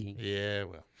good singing. Yeah,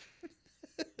 well.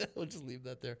 We'll just leave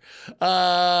that there.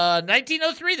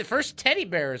 1903, the first teddy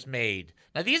bear is made.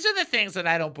 Now, these are the things that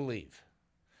I don't believe.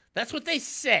 That's what they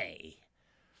say.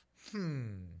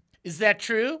 Is that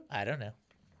true? I don't know.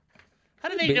 How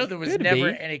do they know there was never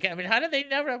any? I mean, how do they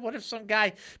never? What if some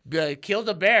guy killed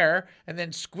a bear and then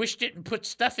squished it and put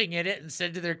stuffing in it and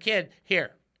said to their kid,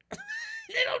 "Here"?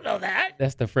 They don't know that.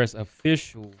 That's the first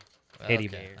official teddy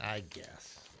bear. I guess.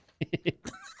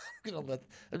 I'm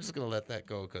just gonna let that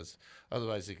go because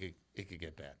otherwise it could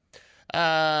get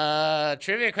bad.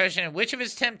 Trivia question: which of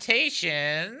his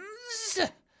temptations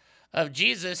of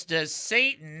Jesus does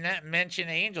Satan mention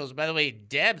angels? By the way,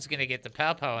 Deb's going to get the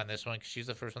pow-pow on this one because she's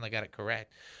the first one that got it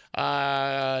correct.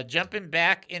 Jumping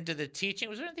back into the teaching.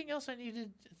 Was there anything else I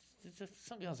needed?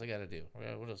 Something else I got to do.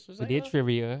 What else? We did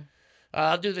trivia.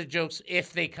 I'll do the jokes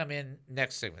if they come in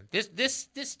next segment.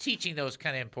 This teaching, though, is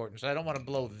kind of important, so I don't want to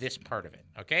blow this part of it,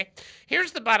 okay?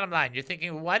 Here's the bottom line. You're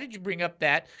thinking, well, why did you bring up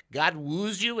that? God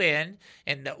woos you in,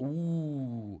 and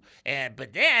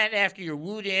but then after you're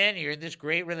wooed in, you're in this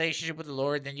great relationship with the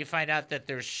Lord, then you find out that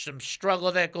there's some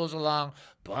struggle that goes along.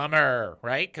 Bummer,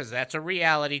 right? Because that's a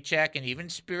reality check, and even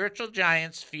spiritual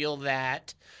giants feel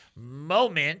that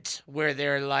moment where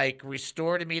they're like,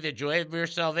 restore to me the joy of your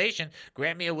salvation,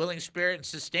 grant me a willing spirit and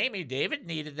sustain me. David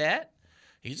needed that.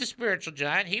 He's a spiritual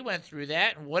giant. He went through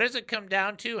that. And what does it come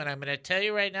down to? And I'm going to tell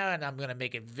you right now, and I'm going to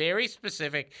make it very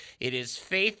specific. It is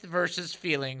faith versus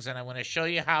feelings, and I'm going to show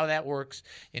you how that works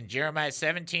in Jeremiah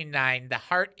 17:9. The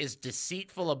heart is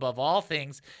deceitful above all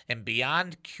things and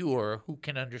beyond cure. Who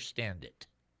can understand it?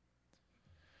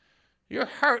 Your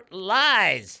heart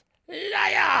lies.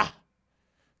 Liar!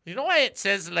 You know why it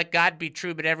says, let God be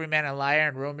true, but every man a liar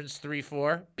in Romans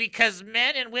 3:4? Because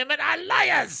men and women are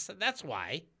liars. That's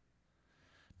why.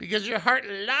 Because your heart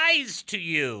lies to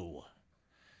you.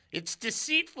 It's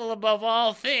deceitful above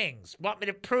all things. Want me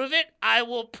to prove it? I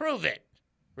will prove it.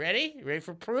 Ready? You ready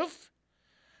for proof?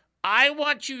 I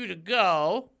want you to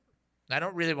go. I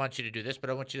don't really want you to do this, but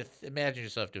I want you to imagine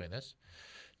yourself doing this.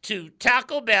 To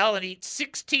Taco Bell and eat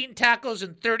 16 tacos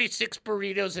and 36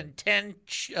 burritos and 10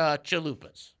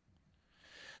 chalupas.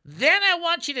 Then I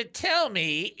want you to tell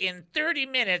me in 30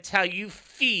 minutes how you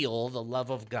feel the love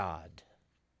of God.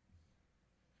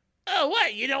 Oh,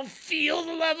 what? You don't feel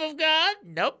the love of God?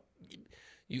 Nope.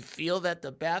 You feel that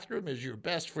the bathroom is your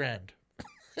best friend.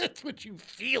 That's what you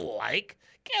feel like.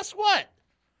 Guess what?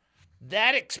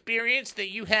 That experience that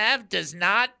you have does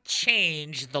not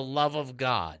change the love of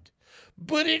God.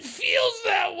 But it feels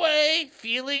that way.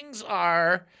 Feelings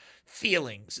are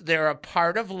feelings. They're a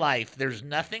part of life. There's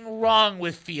nothing wrong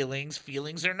with feelings.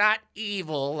 Feelings are not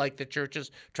evil, like the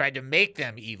churches tried to make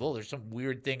them evil. There's some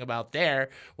weird thing about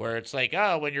there where it's like,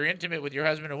 oh, when you're intimate with your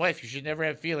husband and wife, you should never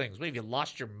have feelings. What, have you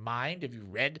lost your mind? Have you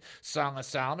read Song of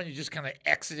Solomon? You just kind of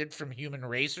exited from human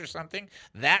race or something?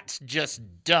 That's just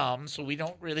dumb. So we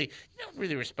don't really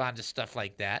respond to stuff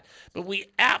like that. But we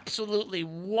absolutely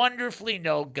wonderfully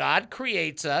know God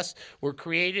creates us. We're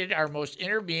created our most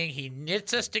inner being. He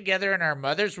knits us together in our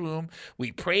mother's womb.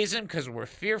 We praise him because we're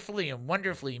fearfully and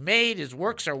wonderfully made. His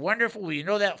works are wonderful. We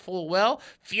know that full well.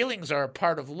 Feelings are a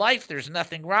part of life. There's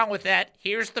nothing wrong with that.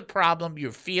 Here's the problem.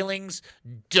 Your feelings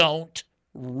don't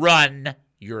run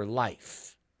your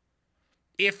life.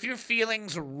 If your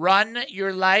feelings run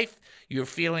your life, your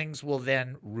feelings will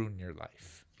then ruin your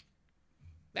life.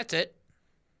 That's it.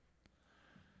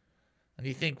 And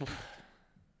you think,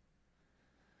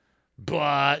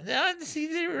 but,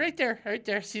 see, right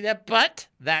there. See that? But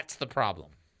that's the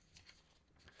problem.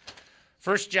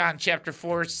 1 John chapter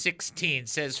 4:16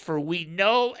 says, "For we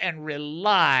know and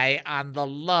rely on the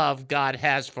love God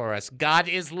has for us." God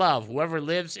is love. Whoever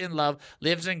lives in love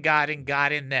lives in God and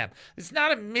God in them. It's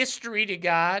not a mystery to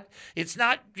God. It's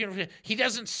not, he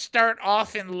doesn't start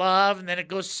off in love and then it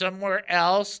goes somewhere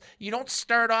else. You don't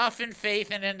start off in faith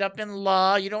and end up in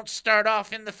law. You don't start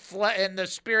off in the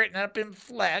spirit and end up in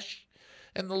flesh.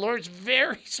 And the Lord's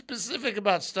very specific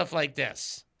about stuff like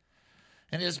this.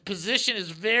 And his position is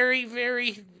very,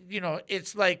 very,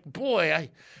 it's like, boy,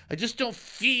 I just don't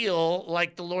feel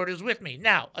like the Lord is with me.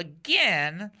 Now,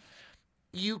 again,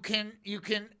 you can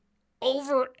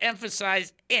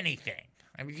overemphasize anything.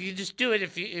 I mean, you just do it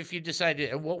if you decide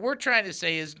to. And what we're trying to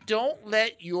say is don't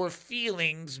let your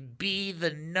feelings be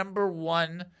the number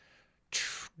one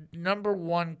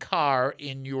car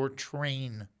in your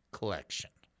train collection.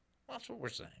 That's what we're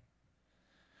saying.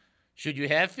 Should you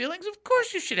have feelings? Of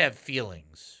course you should have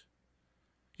feelings.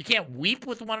 You can't weep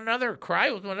with one another or cry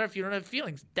with one another if you don't have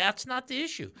feelings. That's not the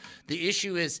issue. The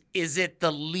issue is it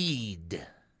the lead?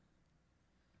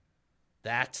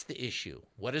 That's the issue.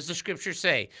 What does the scripture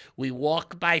say? We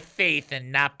walk by faith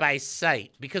and not by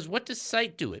sight. Because what does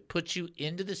sight do? It puts you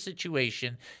into the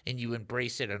situation and you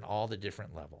embrace it on all the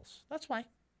different levels. That's why.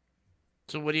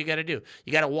 So what do you got to do?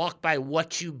 You got to walk by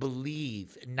what you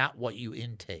believe, not what you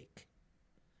intake.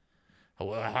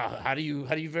 How do you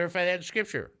verify that in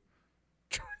Scripture?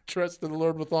 Trust in the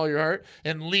Lord with all your heart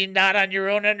and lean not on your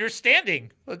own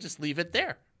understanding. We'll just leave it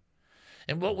there.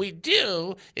 And what we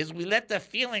do is we let the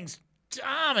feelings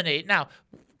dominate. Now,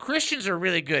 Christians are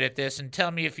really good at this, and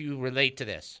tell me if you relate to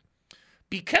this.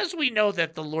 Because we know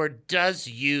that the Lord does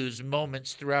use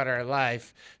moments throughout our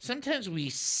life, sometimes we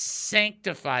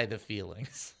sanctify the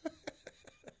feelings.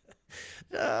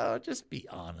 No, just be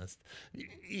honest.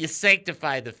 You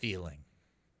sanctify the feeling.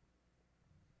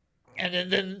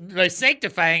 And then by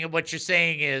sanctifying it, what you're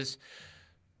saying is,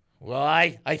 well,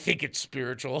 I think it's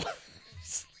spiritual.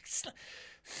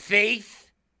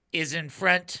 Faith is in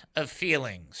front of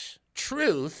feelings.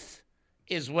 Truth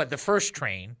is what the first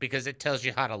train, because it tells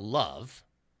you how to love,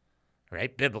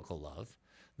 right? Biblical love.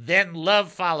 Then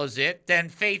love follows it. Then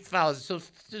faith follows it. So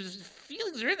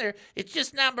feelings are in there. It's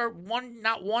just number one,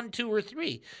 not 1, 2, or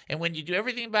 3. And when you do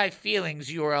everything by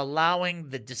feelings, you are allowing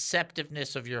the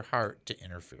deceptiveness of your heart to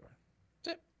interfere.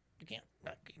 That's it. You can't.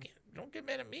 Don't get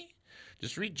mad at me.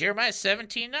 Just read Jeremiah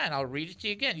 17:9. I'll read it to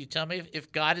you again. You tell me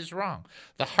if God is wrong.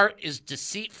 The heart is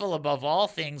deceitful above all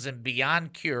things and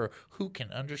beyond cure. Who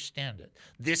can understand it?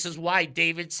 This is why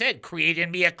David said, create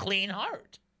in me a clean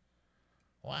heart.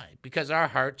 Why? Because our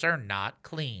hearts are not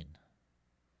clean.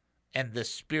 And the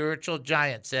spiritual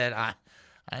giant said,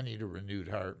 I need a renewed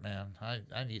heart, man.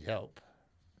 I need help.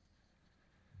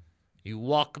 You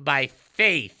walk by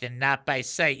faith and not by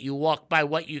sight. You walk by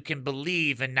what you can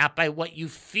believe and not by what you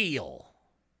feel.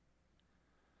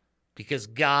 Because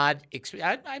God,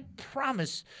 I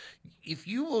promise, if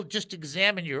you will just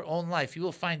examine your own life, you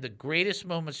will find the greatest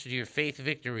moments of your faith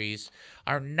victories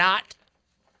are not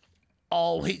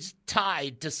always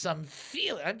tied to some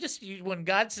feeling. When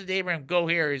God said to Abraham, go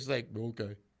here, he's like,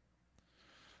 okay.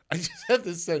 I just have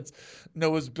this sense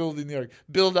Noah's building the ark.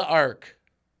 Build the ark.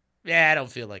 Yeah, I don't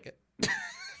feel like it.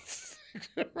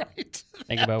 Right.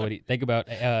 Think about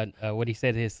what he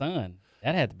said to his son.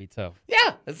 That had to be tough.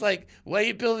 Yeah, it's like, why are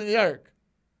you building the ark?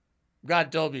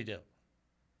 God told me to.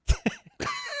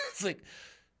 It's like,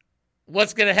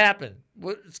 what's gonna happen?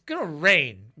 It's gonna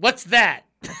rain. What's that?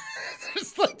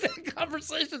 It's like that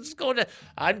conversation's going to,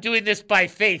 I'm doing this by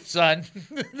faith, son.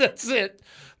 That's it.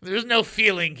 There's no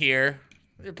feeling here.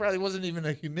 There probably wasn't even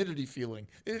a humidity feeling.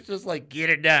 It's just like, get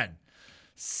it done.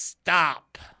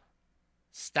 Stop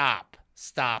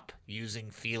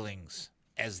using feelings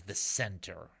as the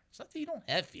center. It's not that you don't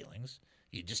have feelings.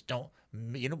 You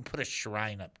don't put a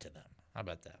shrine up to them. How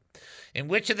about that? In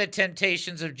which of the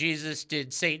temptations of Jesus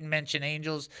did Satan mention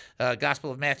angels?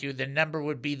 Gospel of Matthew, the number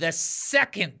would be the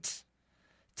second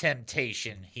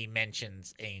temptation he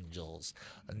mentions angels.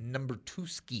 Number 2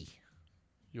 ski.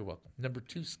 You're welcome. Number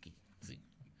 2 ski. See,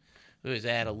 we always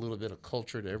add a little bit of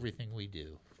culture to everything we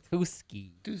do. 2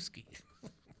 ski.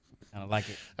 I like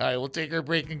it. All right, we'll take our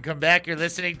break and come back. You're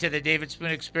listening to the David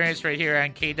Spoon Experience right here on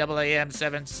KAAM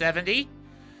 770,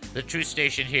 the Truth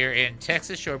Station here in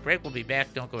Texas. Short break. We'll be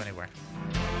back. Don't go anywhere.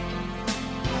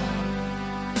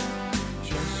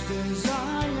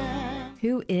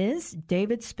 Who is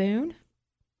David Spoon?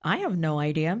 I have no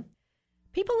idea.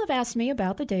 People have asked me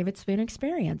about the David Spoon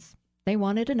Experience. They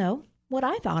wanted to know what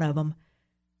I thought of him.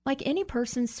 Like any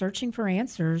person searching for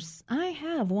answers, I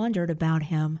have wondered about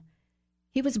him.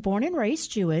 He was born and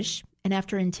raised Jewish, and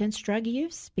after intense drug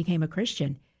use, became a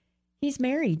Christian. He's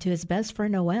married to his best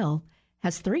friend Noel,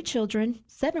 has 3 children,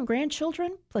 7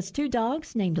 grandchildren, plus 2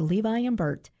 dogs named Levi and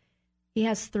Bert. He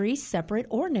has 3 separate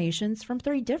ordinations from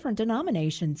 3 different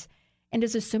denominations, and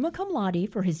is a summa cum laude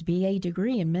for his BA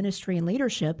degree in ministry and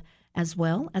leadership, as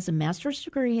well as a master's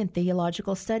degree in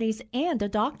theological studies and a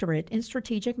doctorate in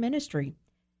strategic ministry.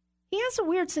 He has a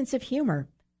weird sense of humor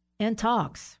and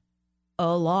talks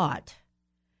a lot.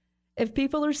 If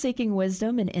people are seeking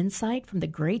wisdom and insight from the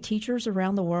great teachers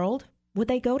around the world, would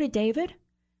they go to David?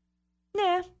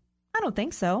 Nah, I don't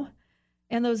think so.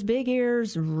 And those big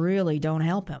ears really don't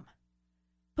help him.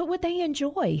 But would they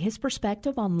enjoy his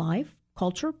perspective on life,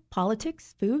 culture,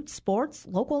 politics, food, sports,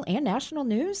 local and national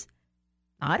news?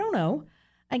 I don't know.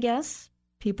 I guess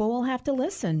people will have to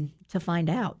listen to find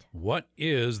out. What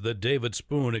is the David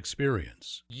Spoon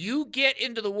Experience? You get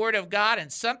into the Word of God,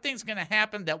 and something's going to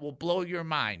happen that will blow your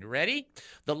mind. Ready?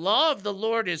 The law of the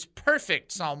Lord is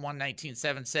perfect, Psalm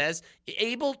 119:7 says,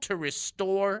 able to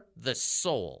restore the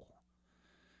soul.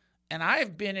 And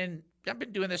I've been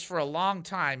doing this for a long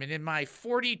time, and in my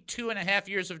 42 and a half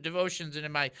years of devotions and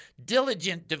in my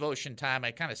diligent devotion time,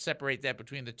 I kind of separate that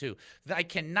between the two. I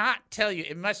cannot tell you,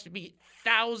 it must be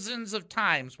thousands of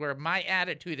times where my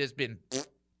attitude has been,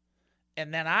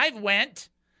 and then I went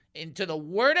into the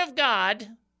Word of God,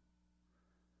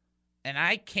 and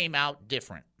I came out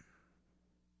different.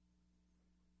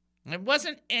 It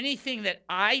wasn't anything that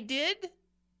I did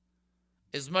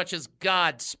as much as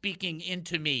God speaking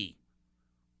into me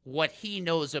what he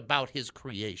knows about his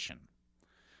creation.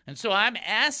 And so I'm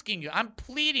asking you, I'm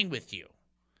pleading with you,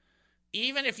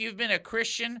 even if you've been a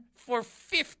Christian for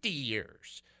 50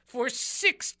 years, for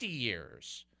 60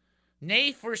 years,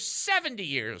 nay, for 70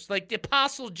 years, like the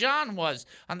Apostle John was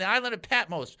on the island of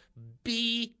Patmos,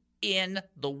 be in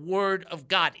the Word of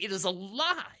God. It is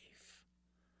alive,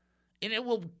 and it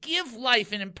will give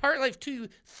life and impart life to you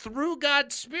through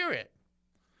God's Spirit.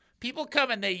 People come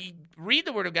and they read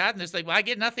the Word of God and they're like, well, I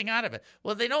get nothing out of it.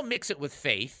 Well, they don't mix it with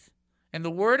faith. And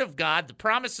the Word of God, the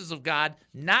promises of God,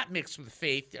 not mixed with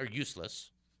faith, are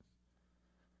useless.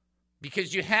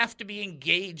 Because you have to be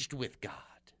engaged with God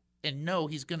and know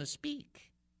he's going to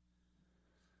speak.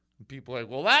 And people are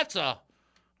like, well, that's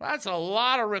a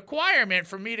lot of requirement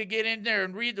for me to get in there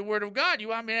and read the Word of God. You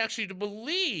want me actually to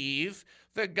believe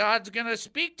that God's going to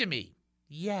speak to me?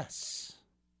 Yes.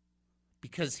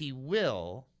 Because he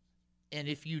will. And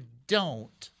if you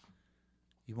don't,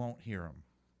 you won't hear him.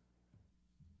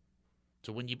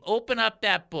 So when you open up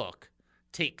that book,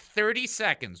 take 30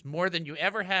 seconds, more than you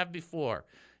ever have before,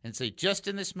 and say, just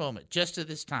in this moment, just at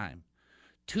this time,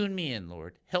 tune me in,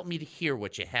 Lord. Help me to hear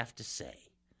what you have to say.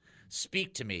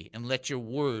 Speak to me and let your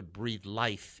word breathe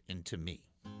life into me.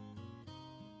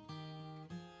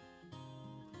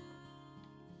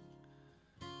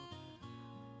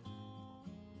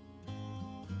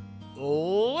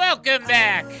 Welcome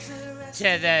back to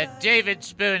the David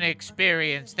Spoon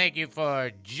Experience. Thank you for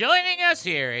joining us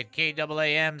here at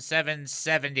KAAM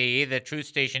 770, the Truth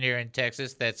Station here in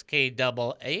Texas. That's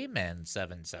KAAM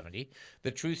 770, the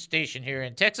Truth Station here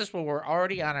in Texas, where we're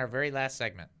already on our very last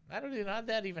segment. I don't even know how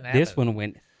that even happened. This one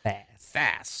went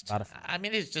fast. A lot of fun. I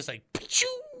mean, it's just like,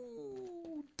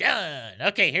 done.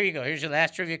 Okay, here you go. Here's your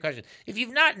last trivia question. If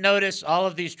you've not noticed, all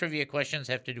of these trivia questions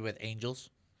have to do with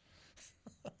angels.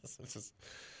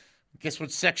 Guess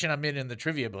what section I'm in the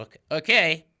trivia book.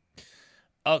 Okay.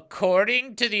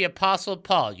 According to the Apostle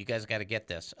Paul, you guys got to get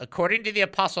this. According to the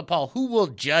Apostle Paul, who will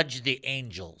judge the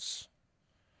angels?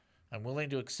 I'm willing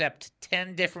to accept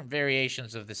 10 different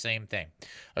variations of the same thing.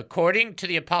 According to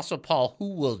the Apostle Paul,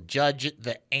 who will judge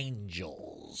the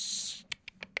angels?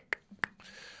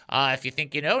 If you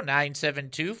think you know,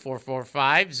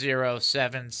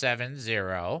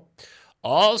 972-445-0770.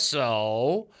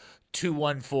 Also,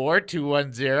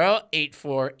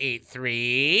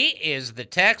 214-210-8483 is the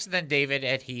text. Then David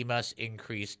at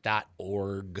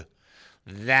hemustincrease.org.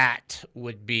 That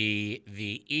would be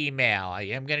the email. I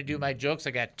am going to do my jokes.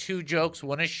 I got 2 jokes.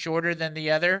 One is shorter than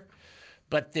the other,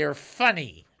 but they're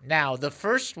funny. Now, the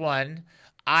first one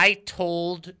I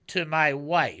told to my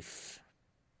wife.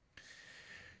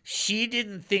 She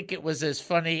didn't think it was as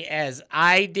funny as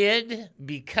I did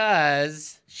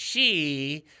because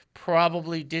she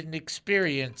probably didn't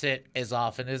experience it as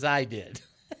often as I did.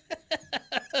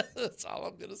 That's all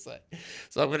I'm going to say.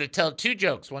 So I'm going to tell 2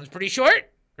 jokes. One's pretty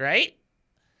short, right?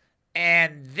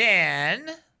 And then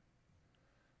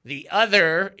the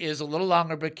other is a little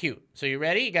longer but cute. So you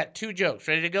ready? You got 2 jokes.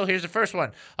 Ready to go? Here's the first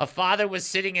one. A father was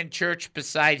sitting in church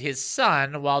beside his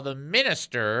son while the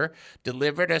minister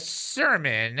delivered a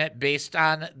sermon based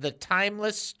on the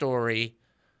timeless story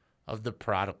of the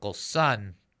prodigal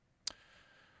son.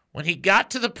 When he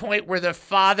got to the point where the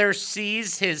father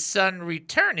sees his son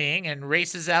returning and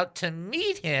races out to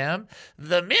meet him,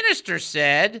 the minister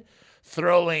said,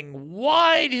 throwing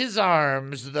wide his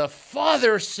arms, the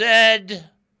father said,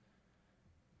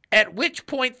 at which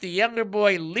point the younger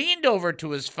boy leaned over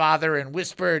to his father and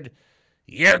whispered,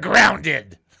 "You're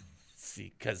grounded."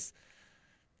 See, because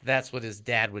that's what his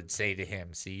dad would say to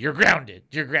him. See, you're grounded.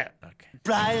 You're grounded. Okay.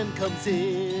 Brian comes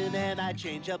in and I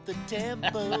change up the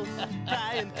tempo.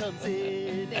 Brian comes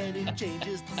in and he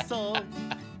changes the song.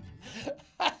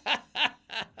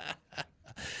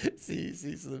 See,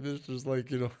 so the minister's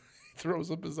like,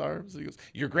 throws up his arms. He goes,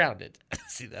 "You're grounded."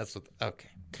 See, that's what. Okay.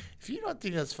 If you don't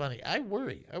think that's funny, I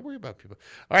worry. I worry about people.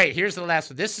 All right, here's the last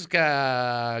one. This is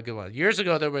a good one. Years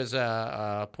ago, there was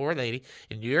a poor lady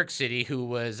in New York City who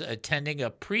was attending a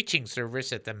preaching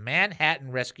service at the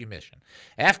Manhattan Rescue Mission.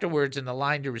 Afterwards, in the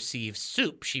line to receive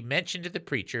soup, she mentioned to the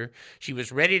preacher she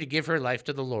was ready to give her life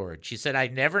to the Lord. She said, "I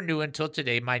never knew until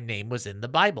today my name was in the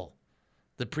Bible."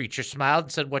 The preacher smiled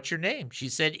and said, "What's your name?" She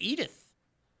said, "Edith."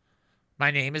 "My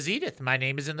name is Edith. My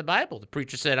name is in the Bible." The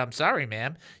preacher said, "I'm sorry,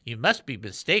 ma'am. You must be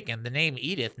mistaken. The name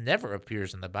Edith never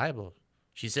appears in the Bible."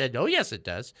 She said, "Oh, yes, it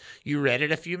does. You read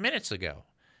it a few minutes ago."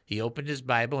 He opened his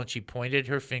Bible and she pointed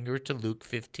her finger to Luke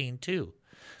 15:2.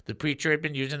 The preacher had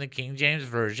been using the King James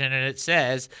Version, and it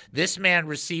says, "This man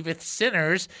receiveth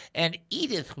sinners and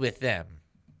eateth with them."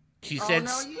 She said,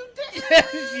 no, you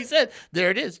didn't. She said, there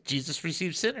it is. Jesus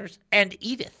received sinners and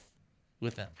eateth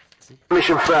with them. See?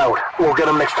 Mission failed. We'll get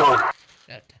them next time.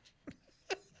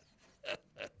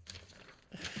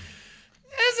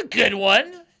 That's a good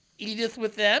one. Edith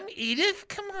with them. Edith,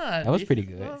 come on. That was pretty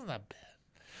good. That was not bad.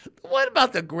 What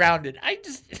about the grounded? I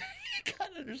just, you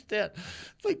gotta understand.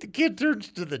 It's like the kid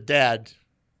turns to the dad.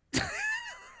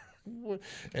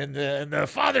 and the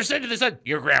father said to the son,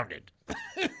 "You're grounded."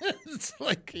 It's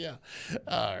like, yeah.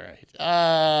 All right.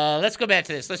 Let's go back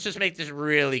to this. Let's just make this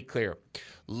really clear.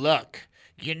 Look.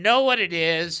 You know what it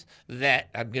is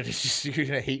that you're going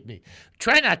to hate me.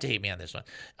 Try not to hate me on this one.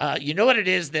 You know what it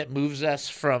is that moves us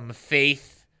from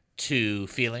faith to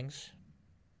feelings?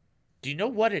 Do you know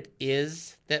what it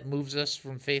is that moves us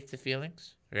from faith to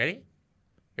feelings? Ready?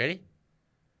 Ready?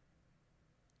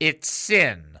 It's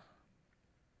sin.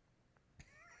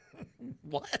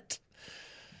 What?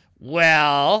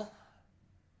 Well,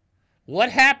 what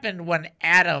happened when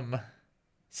Adam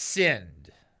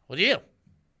sinned? What do you do?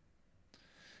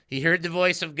 He heard the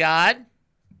voice of God,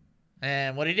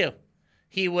 and what did he do?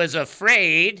 He was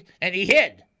afraid, and he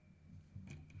hid.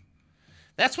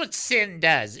 That's what sin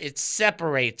does. It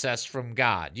separates us from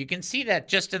God. You can see that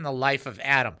just in the life of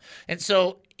Adam. And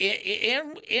so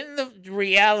in the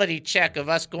reality check of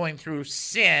us going through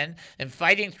sin and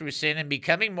fighting through sin and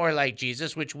becoming more like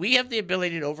Jesus, which we have the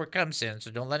ability to overcome sin,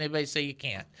 so don't let anybody say you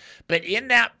can't. But in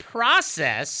that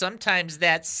process, sometimes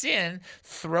that sin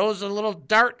throws a little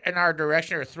dart in our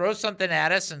direction or throws something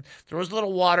at us and throws a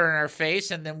little water in our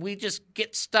face, and then we just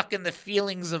get stuck in the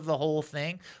feelings of the whole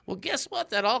thing. Well, guess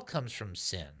what? That all comes from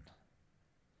sin.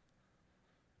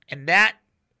 And that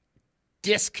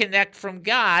disconnect from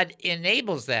God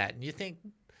enables that. And you think,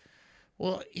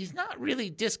 well, he's not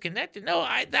really disconnected. No,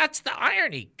 that's the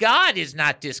irony. God is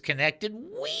not disconnected.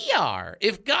 We are.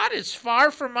 If God is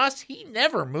far from us, he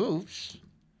never moves.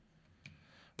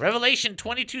 Revelation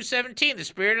 22:17, the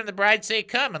Spirit and the bride say,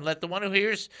 come, and let the one who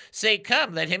hears say,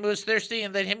 come. Let him who is thirsty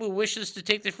and let him who wishes to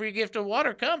take the free gift of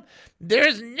water come.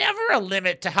 There's never a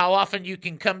limit to how often you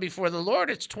can come before the Lord.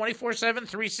 It's 24/7,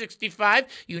 365.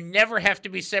 You never have to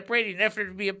be separated. You never have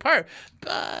to be apart.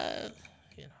 But,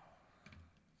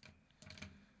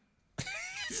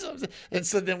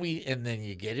 and then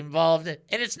you get involved in,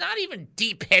 and it's not even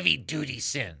deep, heavy-duty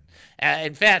sin.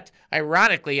 In fact,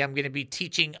 ironically, I'm going to be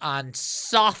teaching on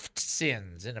soft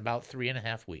sins in about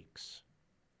 3.5 weeks.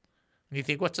 And you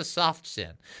think, what's a soft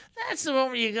sin? That's the one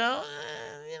where you go,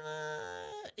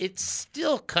 it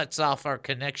still cuts off our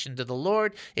connection to the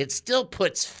Lord. It still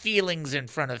puts feelings in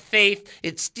front of faith.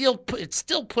 It still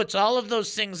puts all of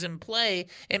those things in play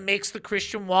and makes the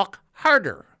Christian walk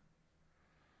harder.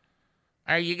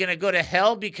 Are you going to go to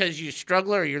hell because you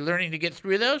struggle or you're learning to get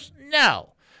through those?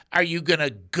 No. Are you going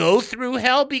to go through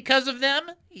hell because of them?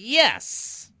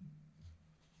 Yes.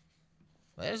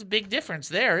 Well, there's a big difference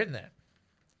there, isn't there?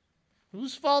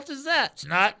 Whose fault is that?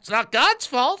 It's not God's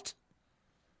fault.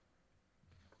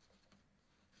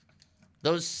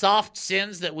 Those soft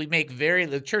sins that we make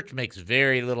the church makes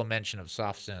very little mention of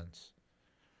soft sins.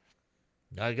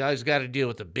 You guys got to deal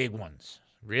with the big ones.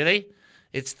 Really?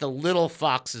 It's the little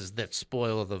foxes that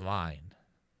spoil the vine.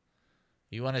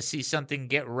 You want to see something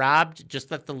get robbed?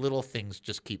 Just let the little things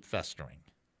just keep festering.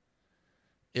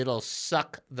 It'll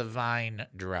suck the vine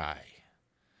dry.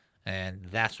 And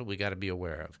that's what we got to be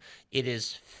aware of. It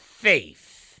is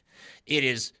faith. It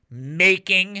is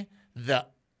making the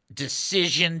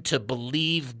decision to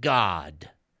believe God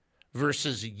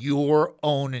versus your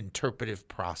own interpretive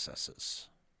processes.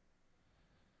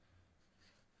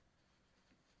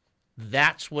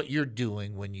 That's what you're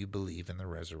doing when you believe in the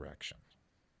resurrection.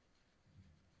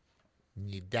 You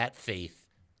need that faith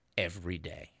every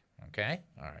day. Okay?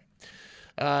 All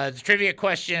right. The trivia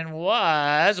question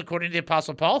was, according to the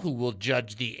Apostle Paul, who will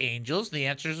judge the angels? The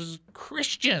answer is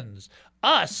Christians.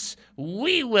 Us.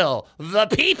 We will. The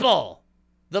people.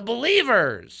 The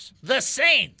believers. The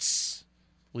saints.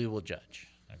 We will judge.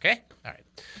 Okay? All right.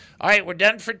 All right, we're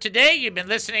done for today. You've been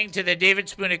listening to the David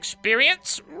Spoon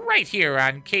Experience right here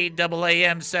on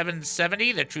KAAM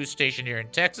 770, the truth station here in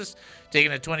Texas.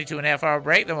 Taking a 22.5-hour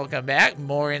break, then we'll come back.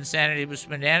 More Insanity with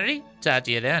Spoonanity. Talk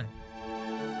to you then.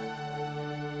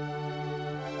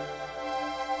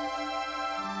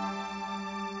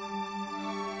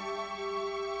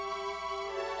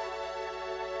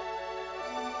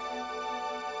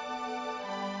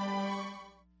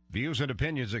 Views and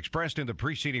opinions expressed in the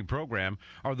preceding program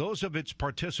are those of its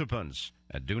participants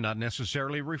and do not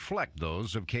necessarily reflect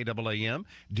those of KAAM,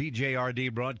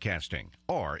 DJRD Broadcasting,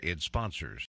 or its sponsors.